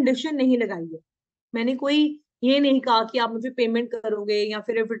कोई condition नहीं लगाई है. मैंने कोई ये नहीं कहा कि आप मुझे पेमेंट करोगे, या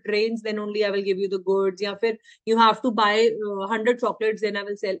फिर if it rains then only I will give you the goods, या फिर you have to buy 100 chocolates then I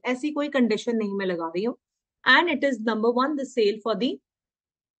will sell. ऐसी कोई condition नहीं मैं लगा रही हूँ. And it is number one, the sale for the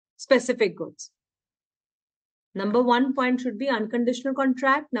specific goods. Number 1 point should be unconditional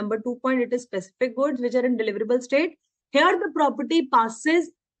contract. Number 2 point, it is specific goods which are in deliverable state. Here the property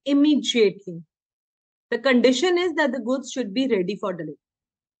passes immediately. The condition is that the goods should be ready for delivery.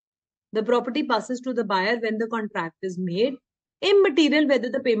 The property passes to the buyer when the contract is made, immaterial whether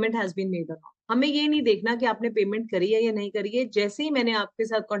the payment has been made or not. हमें ये नहीं देखना कि आपने payment करी है या नहीं करी है. जैसे ही मैंने आपके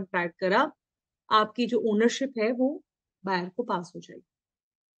साथ कॉन्ट्रैक्ट करा, आपकी जो ओनरशिप है वो बायर को पास हो जाएगी.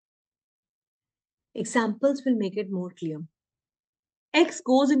 Examples will make it more clear. X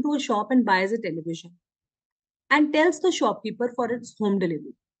goes into a shop and buys a television and tells the shopkeeper for its home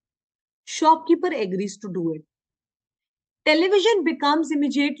delivery. Shopkeeper agrees to do it. Television becomes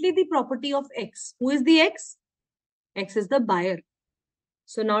immediately the property of X. Who is the X? X is the buyer.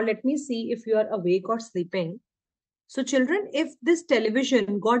 So now let me see if you are awake or sleeping. So children, if this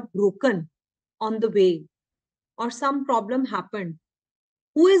television got broken on the way or some problem happened,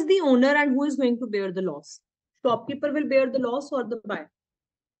 who is the owner and who is going to bear the loss? Shopkeeper will bear the loss or the buyer?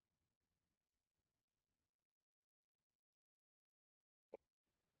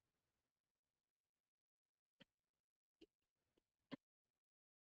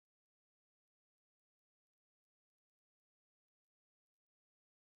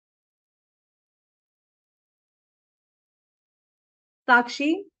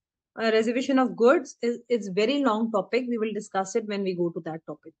 Sakshi, reservation of goods is very long topic. We will discuss it when we go to that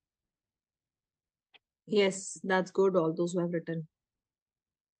topic. Yes, that's good. All those who have written.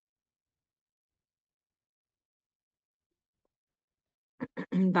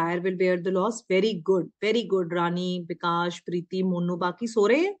 Buyer will bear the loss. Very good. Very good. Rani, Bikash, Preeti, Monu, बाकी सो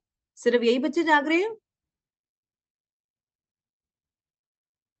रहे हैं? सिर्फ यही बच्चे जाग रहे हैं?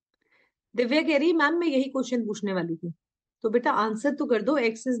 दिव्या कह रही मैम मैं यही क्वेश्चन पूछने वाली थी. तो बेटा आंसर तो कर दो.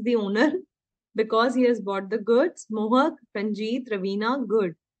 X is the owner because he has bought the goods. Mohak, Ranjit, Ravina,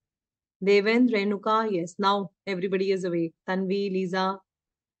 good. Devendra, Renuka, yes. Now everybody is awake. Tanvi, Lisa,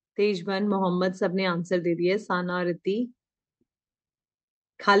 तेजबन, Mohammad सबने आंसर दे दिए. साना, रिति,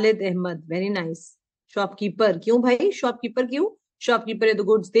 Khalid Ahmad, very nice. Shopkeeper क्यों भाई? शॉपकीपर क्यों? शॉपकीपर ने तो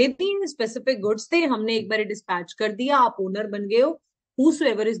गुड्स दे दी, स्पेसिफिक गुड्स थे, हमने एक बार डिस्पैच कर दिया, आप ओनर बन गए हो.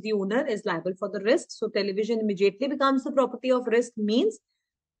 Whosoever is the owner is liable for the risk. So television immediately becomes the property of risk, means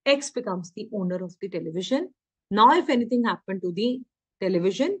X becomes the owner of the television. Now if anything happened to the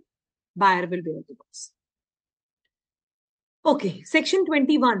television, buyer will bear the loss. Okay, section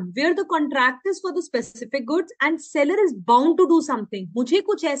 21, where the contract is for the specific goods and seller is bound to do something. मुझे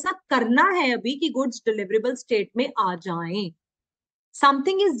कुछ ऐसा करना है अभी कि goods deliverable state में आ जाएं.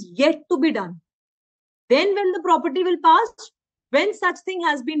 Something is yet to be done. Then when the property will pass, when such thing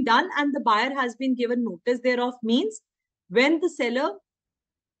has been done and the buyer has been given notice thereof, means when the seller,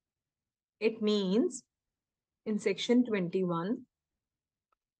 it means in section 21,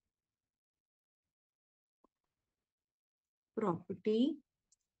 property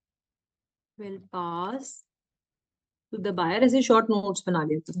will pass to the buyer. ऐसे short notes बना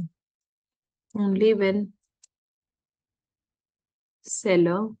लेते हैं. Only when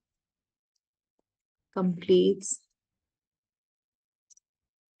seller completes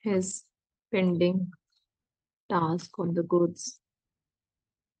his pending task on the goods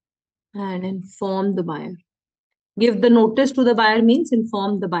and inform the buyer. Give the notice to the buyer means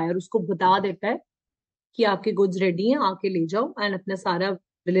inform the buyer. उसको बता देता है कि आपके goods ready हैं, आके ले जाओ, and अपना सारा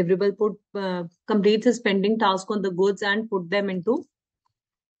deliverable put completes his pending task on the goods and put them into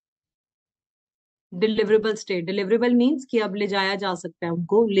deliverable state. Deliverable means कि अब ले जाया जा सकता है,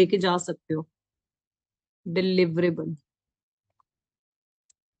 उनको लेके जा सकते हो. Deliverable.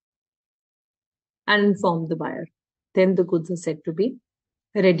 And inform the buyer. Then the goods are said to be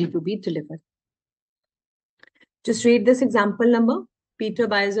ready to be delivered. Just read this example number. Peter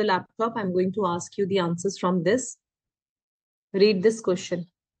buys a laptop. I'm going to ask you the answers from this. Read this question.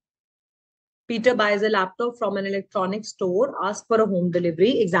 Peter buys a laptop from an electronics store, asks for a home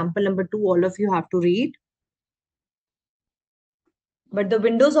delivery. Example number 2, all of you have to read. But the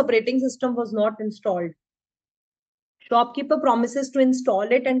Windows operating system was not installed. Shopkeeper promises to install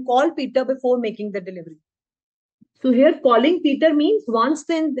it and call Peter before making the delivery. So here calling Peter means once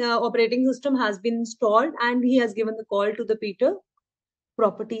the operating system has been installed and he has given the call to the Peter,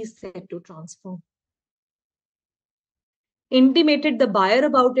 property is set to transfer. Intimated the buyer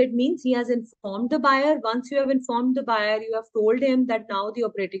about it means he has informed the buyer. Once you have informed the buyer, you have told him that now the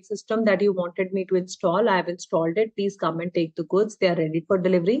operating system that you wanted me to install, I have installed it. Please come and take the goods. They are ready for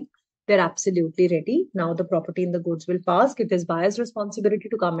delivery. They're absolutely ready. Now the property in the goods will pass. It is buyer's responsibility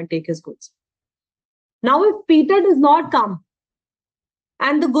to come and take his goods. Now, if Peter does not come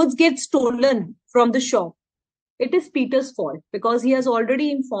and the goods get stolen from the shop, it is Peter's fault because he has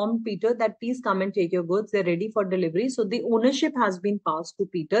already informed Peter that please come and take your goods. They're ready for delivery. So the ownership has been passed to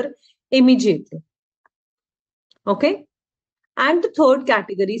Peter immediately. Okay. And the third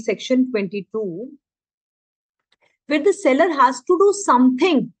category, section 22, where the seller has to do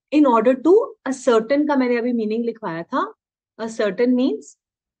something in order to ascertain का मैंने अभी meaning लिखवाया था. Ascertain means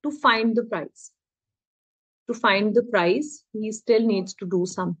to find the price. To find the price, he still needs to do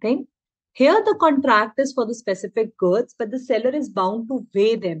something. Here, the contract is for the specific goods, but the seller is bound to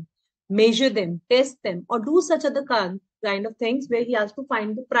weigh them, measure them, test them, or do such other kind of things where he has to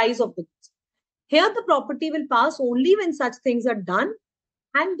find the price of the goods. Here, the property will pass only when such things are done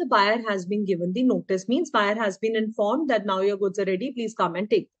and the buyer has been given the notice. Means buyer has been informed that now your goods are ready, please come and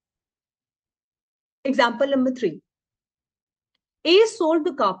take them. Example number 3. A sold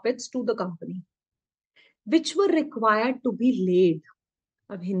the carpets to the company, which were required to be laid.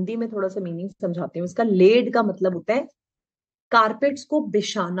 अब हिंदी में थोड़ा सा meaning समझाते हैं. उसका lead का मतलब होता है कारपेट्स को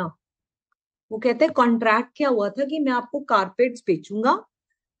बिछाना. वो कहते हैं कॉन्ट्रैक्ट क्या हुआ था कि मैं आपको कारपेट्स बेचूंगा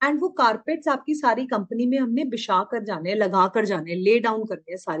एंड वो कारपेट्स आपकी सारी कंपनी में हमने बिछा कर जाने, लगा कर जाने, ले डाउन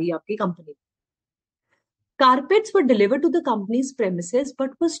करने सारी आपकी company. Carpets were delivered to the company's premises but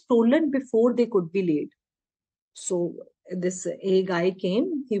were stolen before they could be laid. So this A guy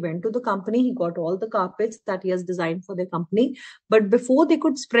came, he went to the company, he got all the carpets that he has designed for the company, but before they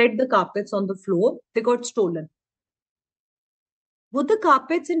could spread the carpets on the floor, they got stolen. Were the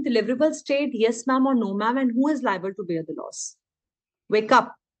carpets in deliverable state? Yes, ma'am, or no, ma'am? And who is liable to bear the loss? Wake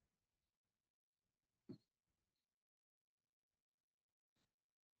up.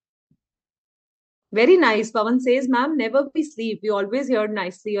 Very nice. Pawan says, ma'am, never be sleep. We always hear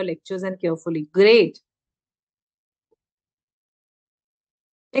nicely your lectures and carefully. Great.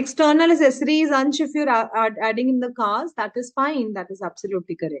 External accessories, Ansh, if you're adding in the cars, that is fine. That is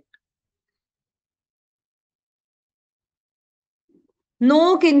absolutely correct.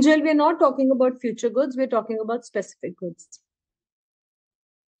 No, Kinjal, we're not talking about future goods. We're talking about specific goods.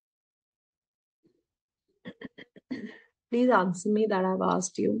 Please answer me that I've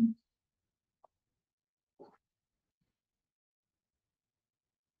asked you.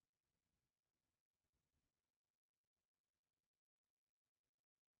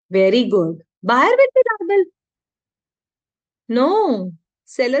 Very good. Buyer will be liable. No,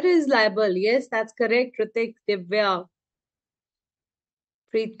 seller is liable. Yes, that's correct. Ritik, Divya,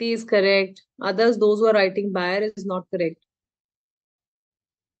 Preeti is correct. Others, those who are writing buyer is not correct.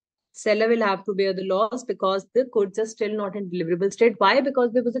 Seller will have to bear the loss because the goods are still not in deliverable state. Why?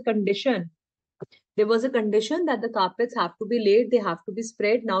 Because there was a condition. There was a condition that the carpets have to be laid, they have to be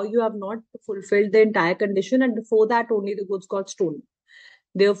spread. Now you have not fulfilled the entire condition, and before that only the goods got stolen.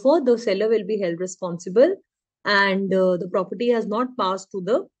 Therefore, the seller will be held responsible, and the property has not passed to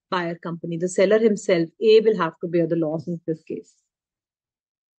the buyer company. The seller himself, A, will have to bear the loss in this case.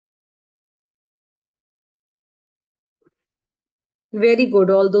 Very good.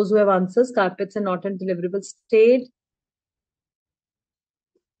 All those who have answers, carpets are not in deliverable state.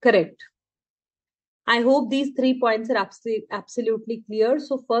 Correct. I hope these 3 points are absolutely clear.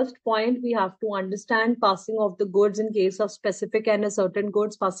 So first point, we have to understand passing of the goods in case of specific and a certain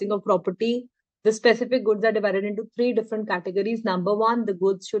goods, passing of property. The specific goods are divided into three different categories. Number one, the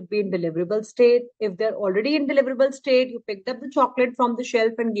goods should be in deliverable state. If they're already in deliverable state, you picked up the chocolate from the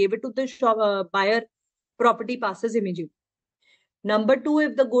shelf and gave it to the buyer, property passes immediately. Number two,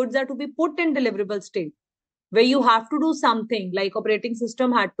 if the goods are to be put in deliverable state, where you have to do something like operating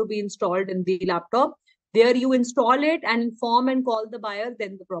system had to be installed in the laptop, there you install it and inform and call the buyer,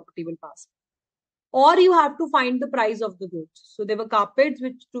 then the property will pass. Or you have to find the price of the goods. So there were carpets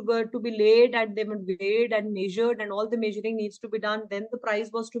which were to be laid and they were weighed and measured and all the measuring needs to be done. Then the price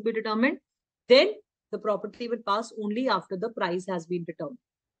was to be determined. Then the property will pass only after the price has been determined.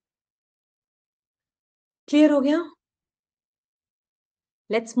 Clear ho gaya?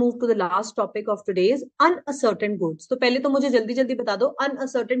 Let's move to the last topic of today's uncertain goods. तो पहले तो मुझे जल्दी जल्दी बता दो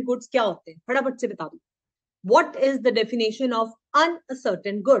uncertain goods क्या होते हैं, फटाफट से बता दो. What is the definition of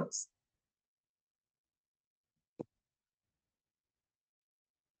uncertain goods?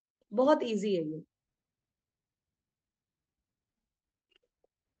 बहुत इजी है ये.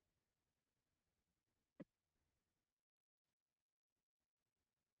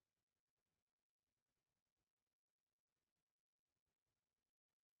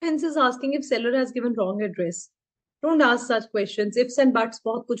 Hence is asking if seller has given wrong address. Don't ask such questions. Ifs and buts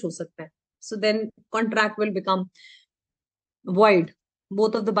बहुत कुछ हो सकता है. So then contract will become void.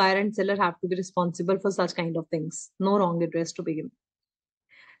 Both of the buyer and seller have to be responsible for such kind of things. No wrong address to begin.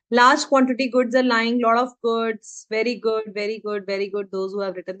 Large quantity goods are lying, lot of goods. Very good, very good, very good. Those who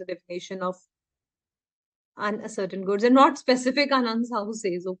have written the definition of uncertain goods and not specific. Anand's house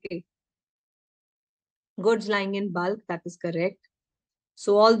says, okay. Goods lying in bulk, that is correct.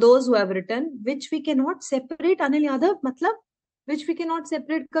 So all those who have written, which we cannot separate, Anil Yadav, matlab, which we cannot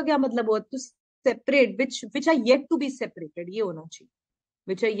separate का क्या मतलब हुआ? To separate, which are yet to be separated, ये होना चाहिए.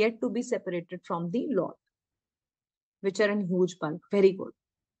 Which are yet to be separated from the lot, which are in huge bulk. Very good.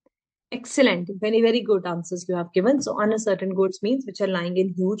 Excellent. Very, very good answers you have given. So uncertain goods means which are lying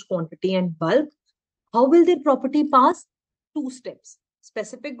in huge quantity and bulk. How will their property pass? 2 steps.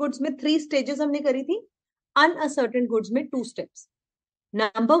 Specific goods में 3 stages हमने करी थी. Uncertain goods में 2 steps.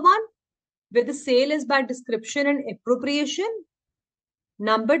 Number 1, where the sale is by description and appropriation.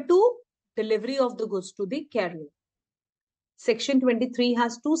 Number 2, delivery of the goods to the carrier. Section 23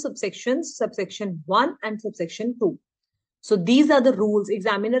 has 2 subsections, subsection 1 and subsection 2. So these are the rules.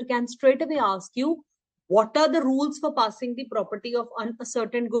 Examiner can straight away ask you, what are the rules for passing the property of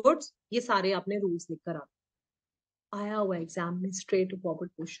uncertain goods? ये सारे आपने rules लिख कर आया हुआ exam में straight forward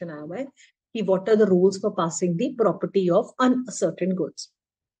question आया हुआ है कि what are the rules for passing the property of uncertain goods?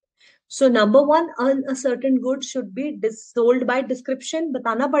 So number 1, uncertain goods should be sold by description.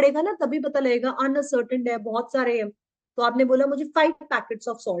 बताना पड़ेगा ना, तभी पता लगेगा. Uncertain है, बहुत सारे हैं. तो आपने बोला मुझे 5 packets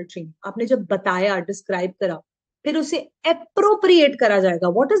of salt चाहिए. आपने जब बताया, describe करा, फिर उसे appropriate करा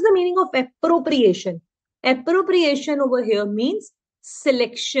जाएगा. What is the meaning of appropriation? Appropriation over here means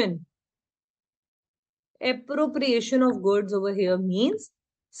selection. Appropriation of goods over here means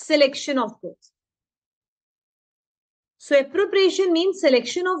selection of goods. So appropriation means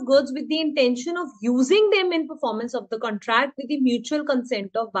selection of goods with the intention of using them in performance of the contract with the mutual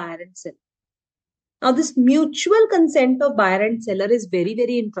consent of buyer and seller. Now this mutual consent of buyer and seller is very,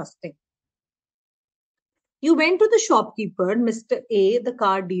 very interesting. You went to the shopkeeper, Mr. A, the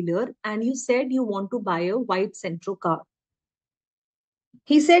car dealer, and you said you want to buy a white Centro car.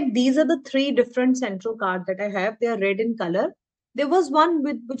 He said, these are the 3 different Centro cars that I have. They are red in color. There was one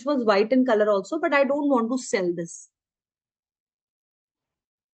which was white in color also, but I don't want to sell this.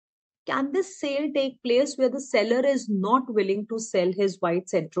 Can this sale take place where the seller is not willing to sell his white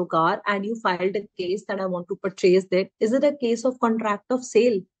Centro car and you filed a case that I want to purchase that? Is it a case of contract of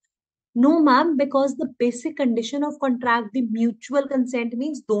sale? No, ma'am, because the basic condition of contract, the mutual consent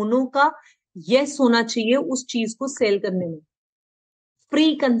means दोनों का yes होना चाहिए उस चीज को sell करने में.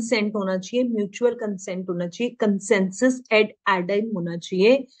 Free consent होना चाहिए, mutual consent होना चाहिए, consensus ad addend होना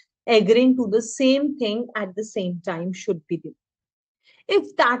चाहिए, agreeing to the same thing at the same time should be there.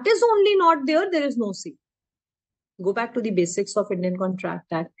 If that is only not there, there is no sale. Go back to the basics of Indian Contract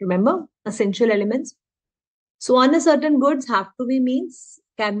Act. Remember, essential elements. So uncertain goods have to be means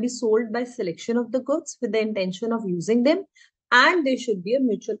can be sold by selection of the goods with the intention of using them, and there should be a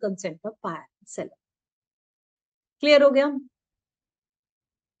mutual consent of buyer and seller. Clear ho gaya?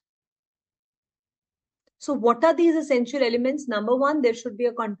 So what are these essential elements? Number 1, there should be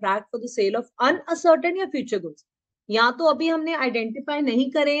a contract for the sale of uncertain या future goods. या तो अभी हमने identify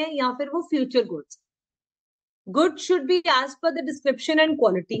नहीं करे हैं या फिर वो future goods. Goods should be as per the description and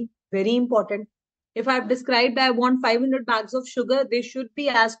quality. Very important. If I've described I want 500 bags of sugar, they should be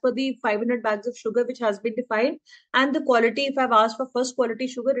as per the 500 bags of sugar which has been defined. And the quality, if I've asked for first quality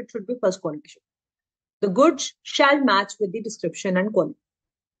sugar, it should be first quality sugar. The goods shall match with the description and quality.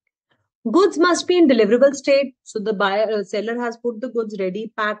 Goods must be in deliverable state. So the seller has put the goods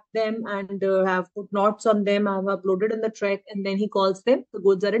ready, packed them, and have put knots on them, have uploaded in the truck, and then he calls them. The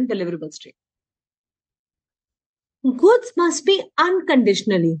goods are in deliverable state. Goods must be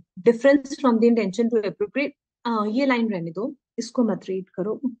unconditionally. Difference from the intention to appropriate. ये line रहने दो, इसको मत read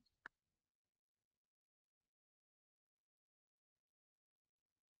करो.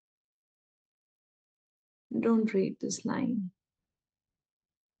 Don't read this line.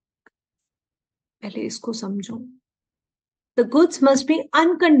 पहले इसको समझो. The goods must be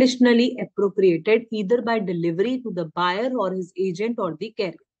unconditionally appropriated either by delivery to the buyer or his agent or the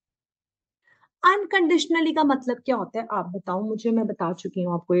carrier. Unconditionally का मतलब क्या होता है आप बताओ मुझे. मैं बता चुकी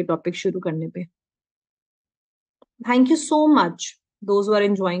हूँ आपको ये टॉपिक शुरू करने पे. Thank you so much those who are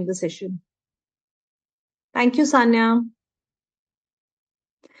enjoying the session. Thank you Sanya.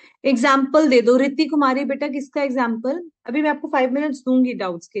 Example दे दो रिद्धि कुमारी. बेटा किसका एग्जाम्पल? अभी मैं आपको 5 मिनट्स दूंगी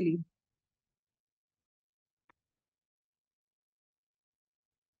डाउट्स के लिए.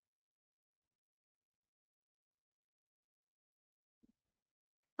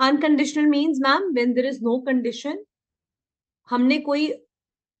 Unconditional means ma'am when there is no condition. हमने कोई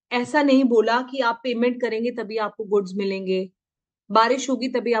ऐसा नहीं बोला कि आप पेमेंट करेंगे तभी आपको गुड्स मिलेंगे, बारिश होगी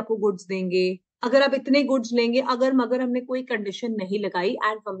तभी आपको गुड्स देंगे, अगर आप इतने गुड्स लेंगे, अगर मगर हमने कोई कंडीशन नहीं लगाई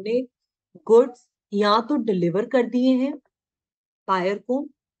एंड हमने गुड्स या तो डिलीवर कर दिए हैं बायर को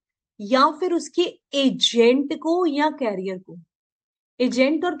या फिर उसके एजेंट को या कैरियर को.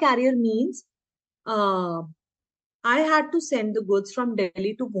 एजेंट और career means I had to send the goods from Delhi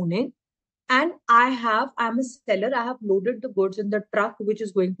to Pune, and I'm a seller. I have loaded the goods in the truck which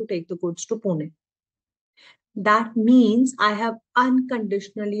is going to take the goods to Pune. That means I have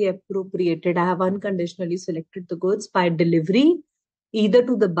unconditionally appropriated. I have unconditionally selected the goods by delivery, either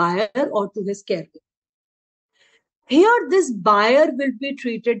to the buyer or to his carrier. Here, this buyer will be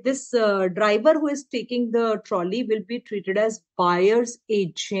treated. This driver who is taking the trolley will be treated as buyer's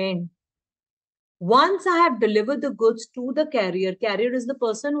agent. Once I have delivered the goods to the carrier, carrier is the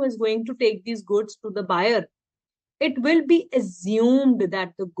person who is going to take these goods to the buyer. It will be assumed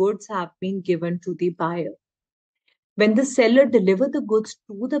that the goods have been given to the buyer. When the seller delivers the goods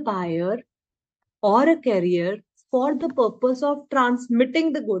to the buyer or a carrier for the purpose of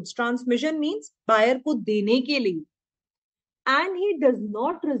transmitting the goods, transmission means buyer को देने के लिए, and he does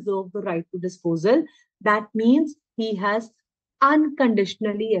not reserve the right to disposal, that means he has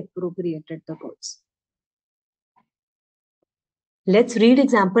unconditionally appropriated the goods. Let's read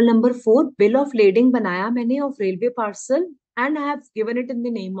example number 4. Bill of lading बनाया मैंने of railway parcel and I have given it in the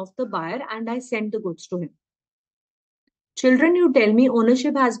name of the buyer and I sent the goods to him. Children, you tell me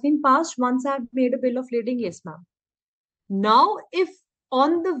ownership has been passed once I have made a bill of lading. Yes, ma'am. Now, if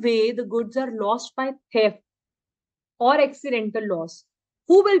on the way the goods are lost by theft or accidental loss,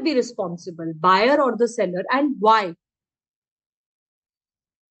 who will be responsible, buyer or the seller, and why?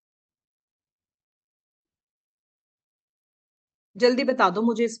 जल्दी बता दो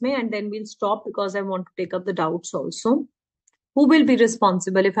मुझे इसमें and then we'll stop because I want to take up the doubts also. Who will be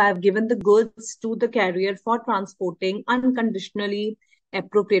responsible if I have given the goods to the carrier for transporting, unconditionally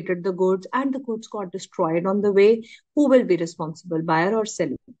appropriated the goods and the goods got destroyed on the way? Who will be responsible, buyer or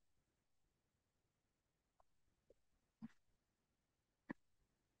seller?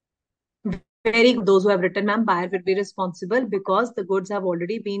 Very good. Those who have written, ma'am, buyer will be responsible because the goods have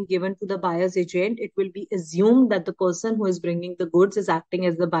already been given to the buyer's agent. It will be assumed that the person who is bringing the goods is acting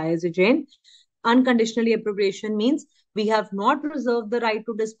as the buyer's agent. Unconditionally appropriation means we have not reserved the right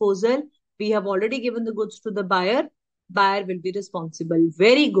to disposal. We have already given the goods to the buyer. Buyer will be responsible.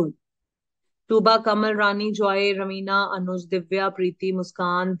 Very good. Tuba, Kamal, Rani, Joy, Ramina, Anuj, Divya, Preeti,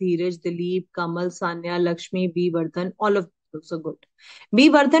 Muskan, Dheeraj, Dilip, Kamal, Sanya, Lakshmi, B. Vardhan, all of those are good. B.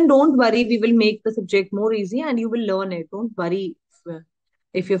 Vardhan, don't worry. We will make the subject more easy and you will learn it. Don't worry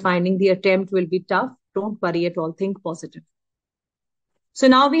if you're finding the attempt will be tough. Don't worry at all. Think positive. So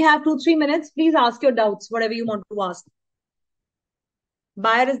now we have 2-3 minutes. Please ask your doubts, whatever you want to ask.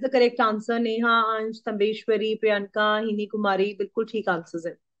 Buyer is the correct answer. Neha, Ansh, Tambeshwari, Priyanka, Hini Kumari, bilkul theek answers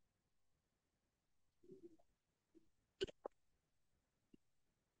hai.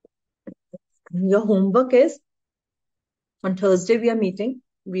 Your homework is on Thursday we are meeting.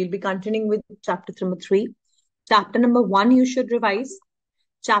 We'll be continuing with chapter number 3. Chapter number 1 you should revise.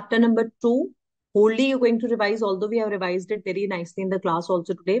 Chapter number 2 wholly you're going to revise, although we have revised it very nicely in the class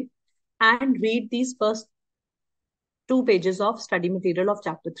also today. And read these first 2 pages of study material of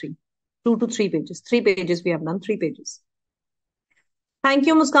chapter 3. 2 to 3 pages. 3 pages we have done. 3 pages. Thank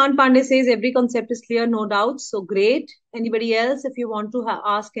you. Muskan Pandey says every concept is clear, no doubts. So great. Anybody else, if you want to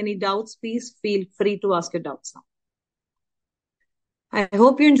ask any doubts, please feel free to ask your doubts now. I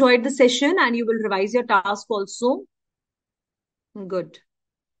hope you enjoyed the session and you will revise your task also. Good.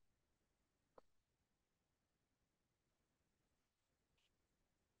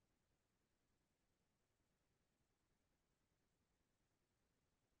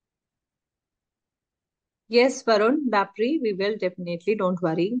 Yes, Varun, Bapri, we will definitely. Don't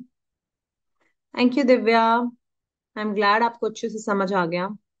worry. Thank you, Divya. I'm glad आपको अच्छे से समझ आ गया.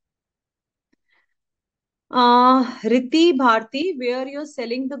 Riti Bharti, where you're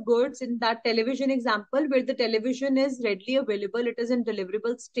selling the goods in that television example, where the television is readily available, it is in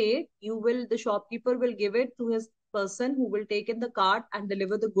deliverable state. The shopkeeper will give it to his person who will take in the cart and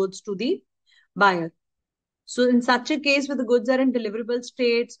deliver the goods to the buyer. So in such a case, where the goods are in deliverable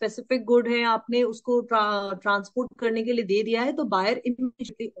state, specific good है, आपने उसको transport करने के लिए दे दिया है, तो buyer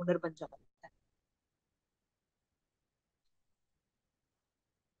immediately owner बन जाता है.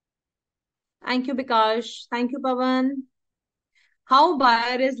 Thank you, Bikash. Thank you, Pavan. How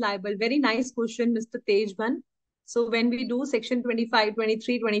buyer is liable? Very nice question, Mr. Tejban. So when we do section 25,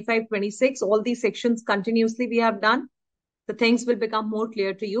 23, 25, 26, all these sections continuously we have done, the things will become more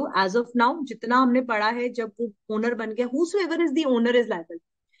clear to you. As of now, जितना हमने पढ़ा है, जब वो owner बन गया, whosoever is the owner is liable.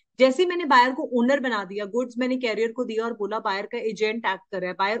 जैसे मैंने बायर को ओनर बना दिया, गुड्स मैंने कैरियर को दिया और बोला बायर का एजेंट एक्ट कर रहा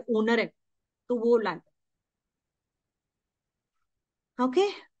है, बायर ओनर है, तो वो like. Okay,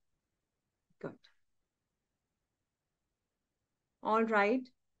 good. All right.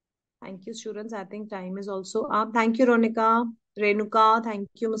 Thank you, students. I think time is also up. Thank you, Ronika, Renuka. Thank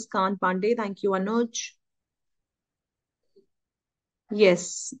you, Muskan Pandey. Thank you, Anuj.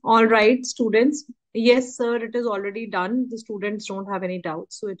 Yes. All right, students. Yes, sir. It is already done. The students don't have any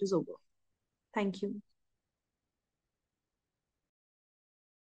doubts, so it is over. Thank you.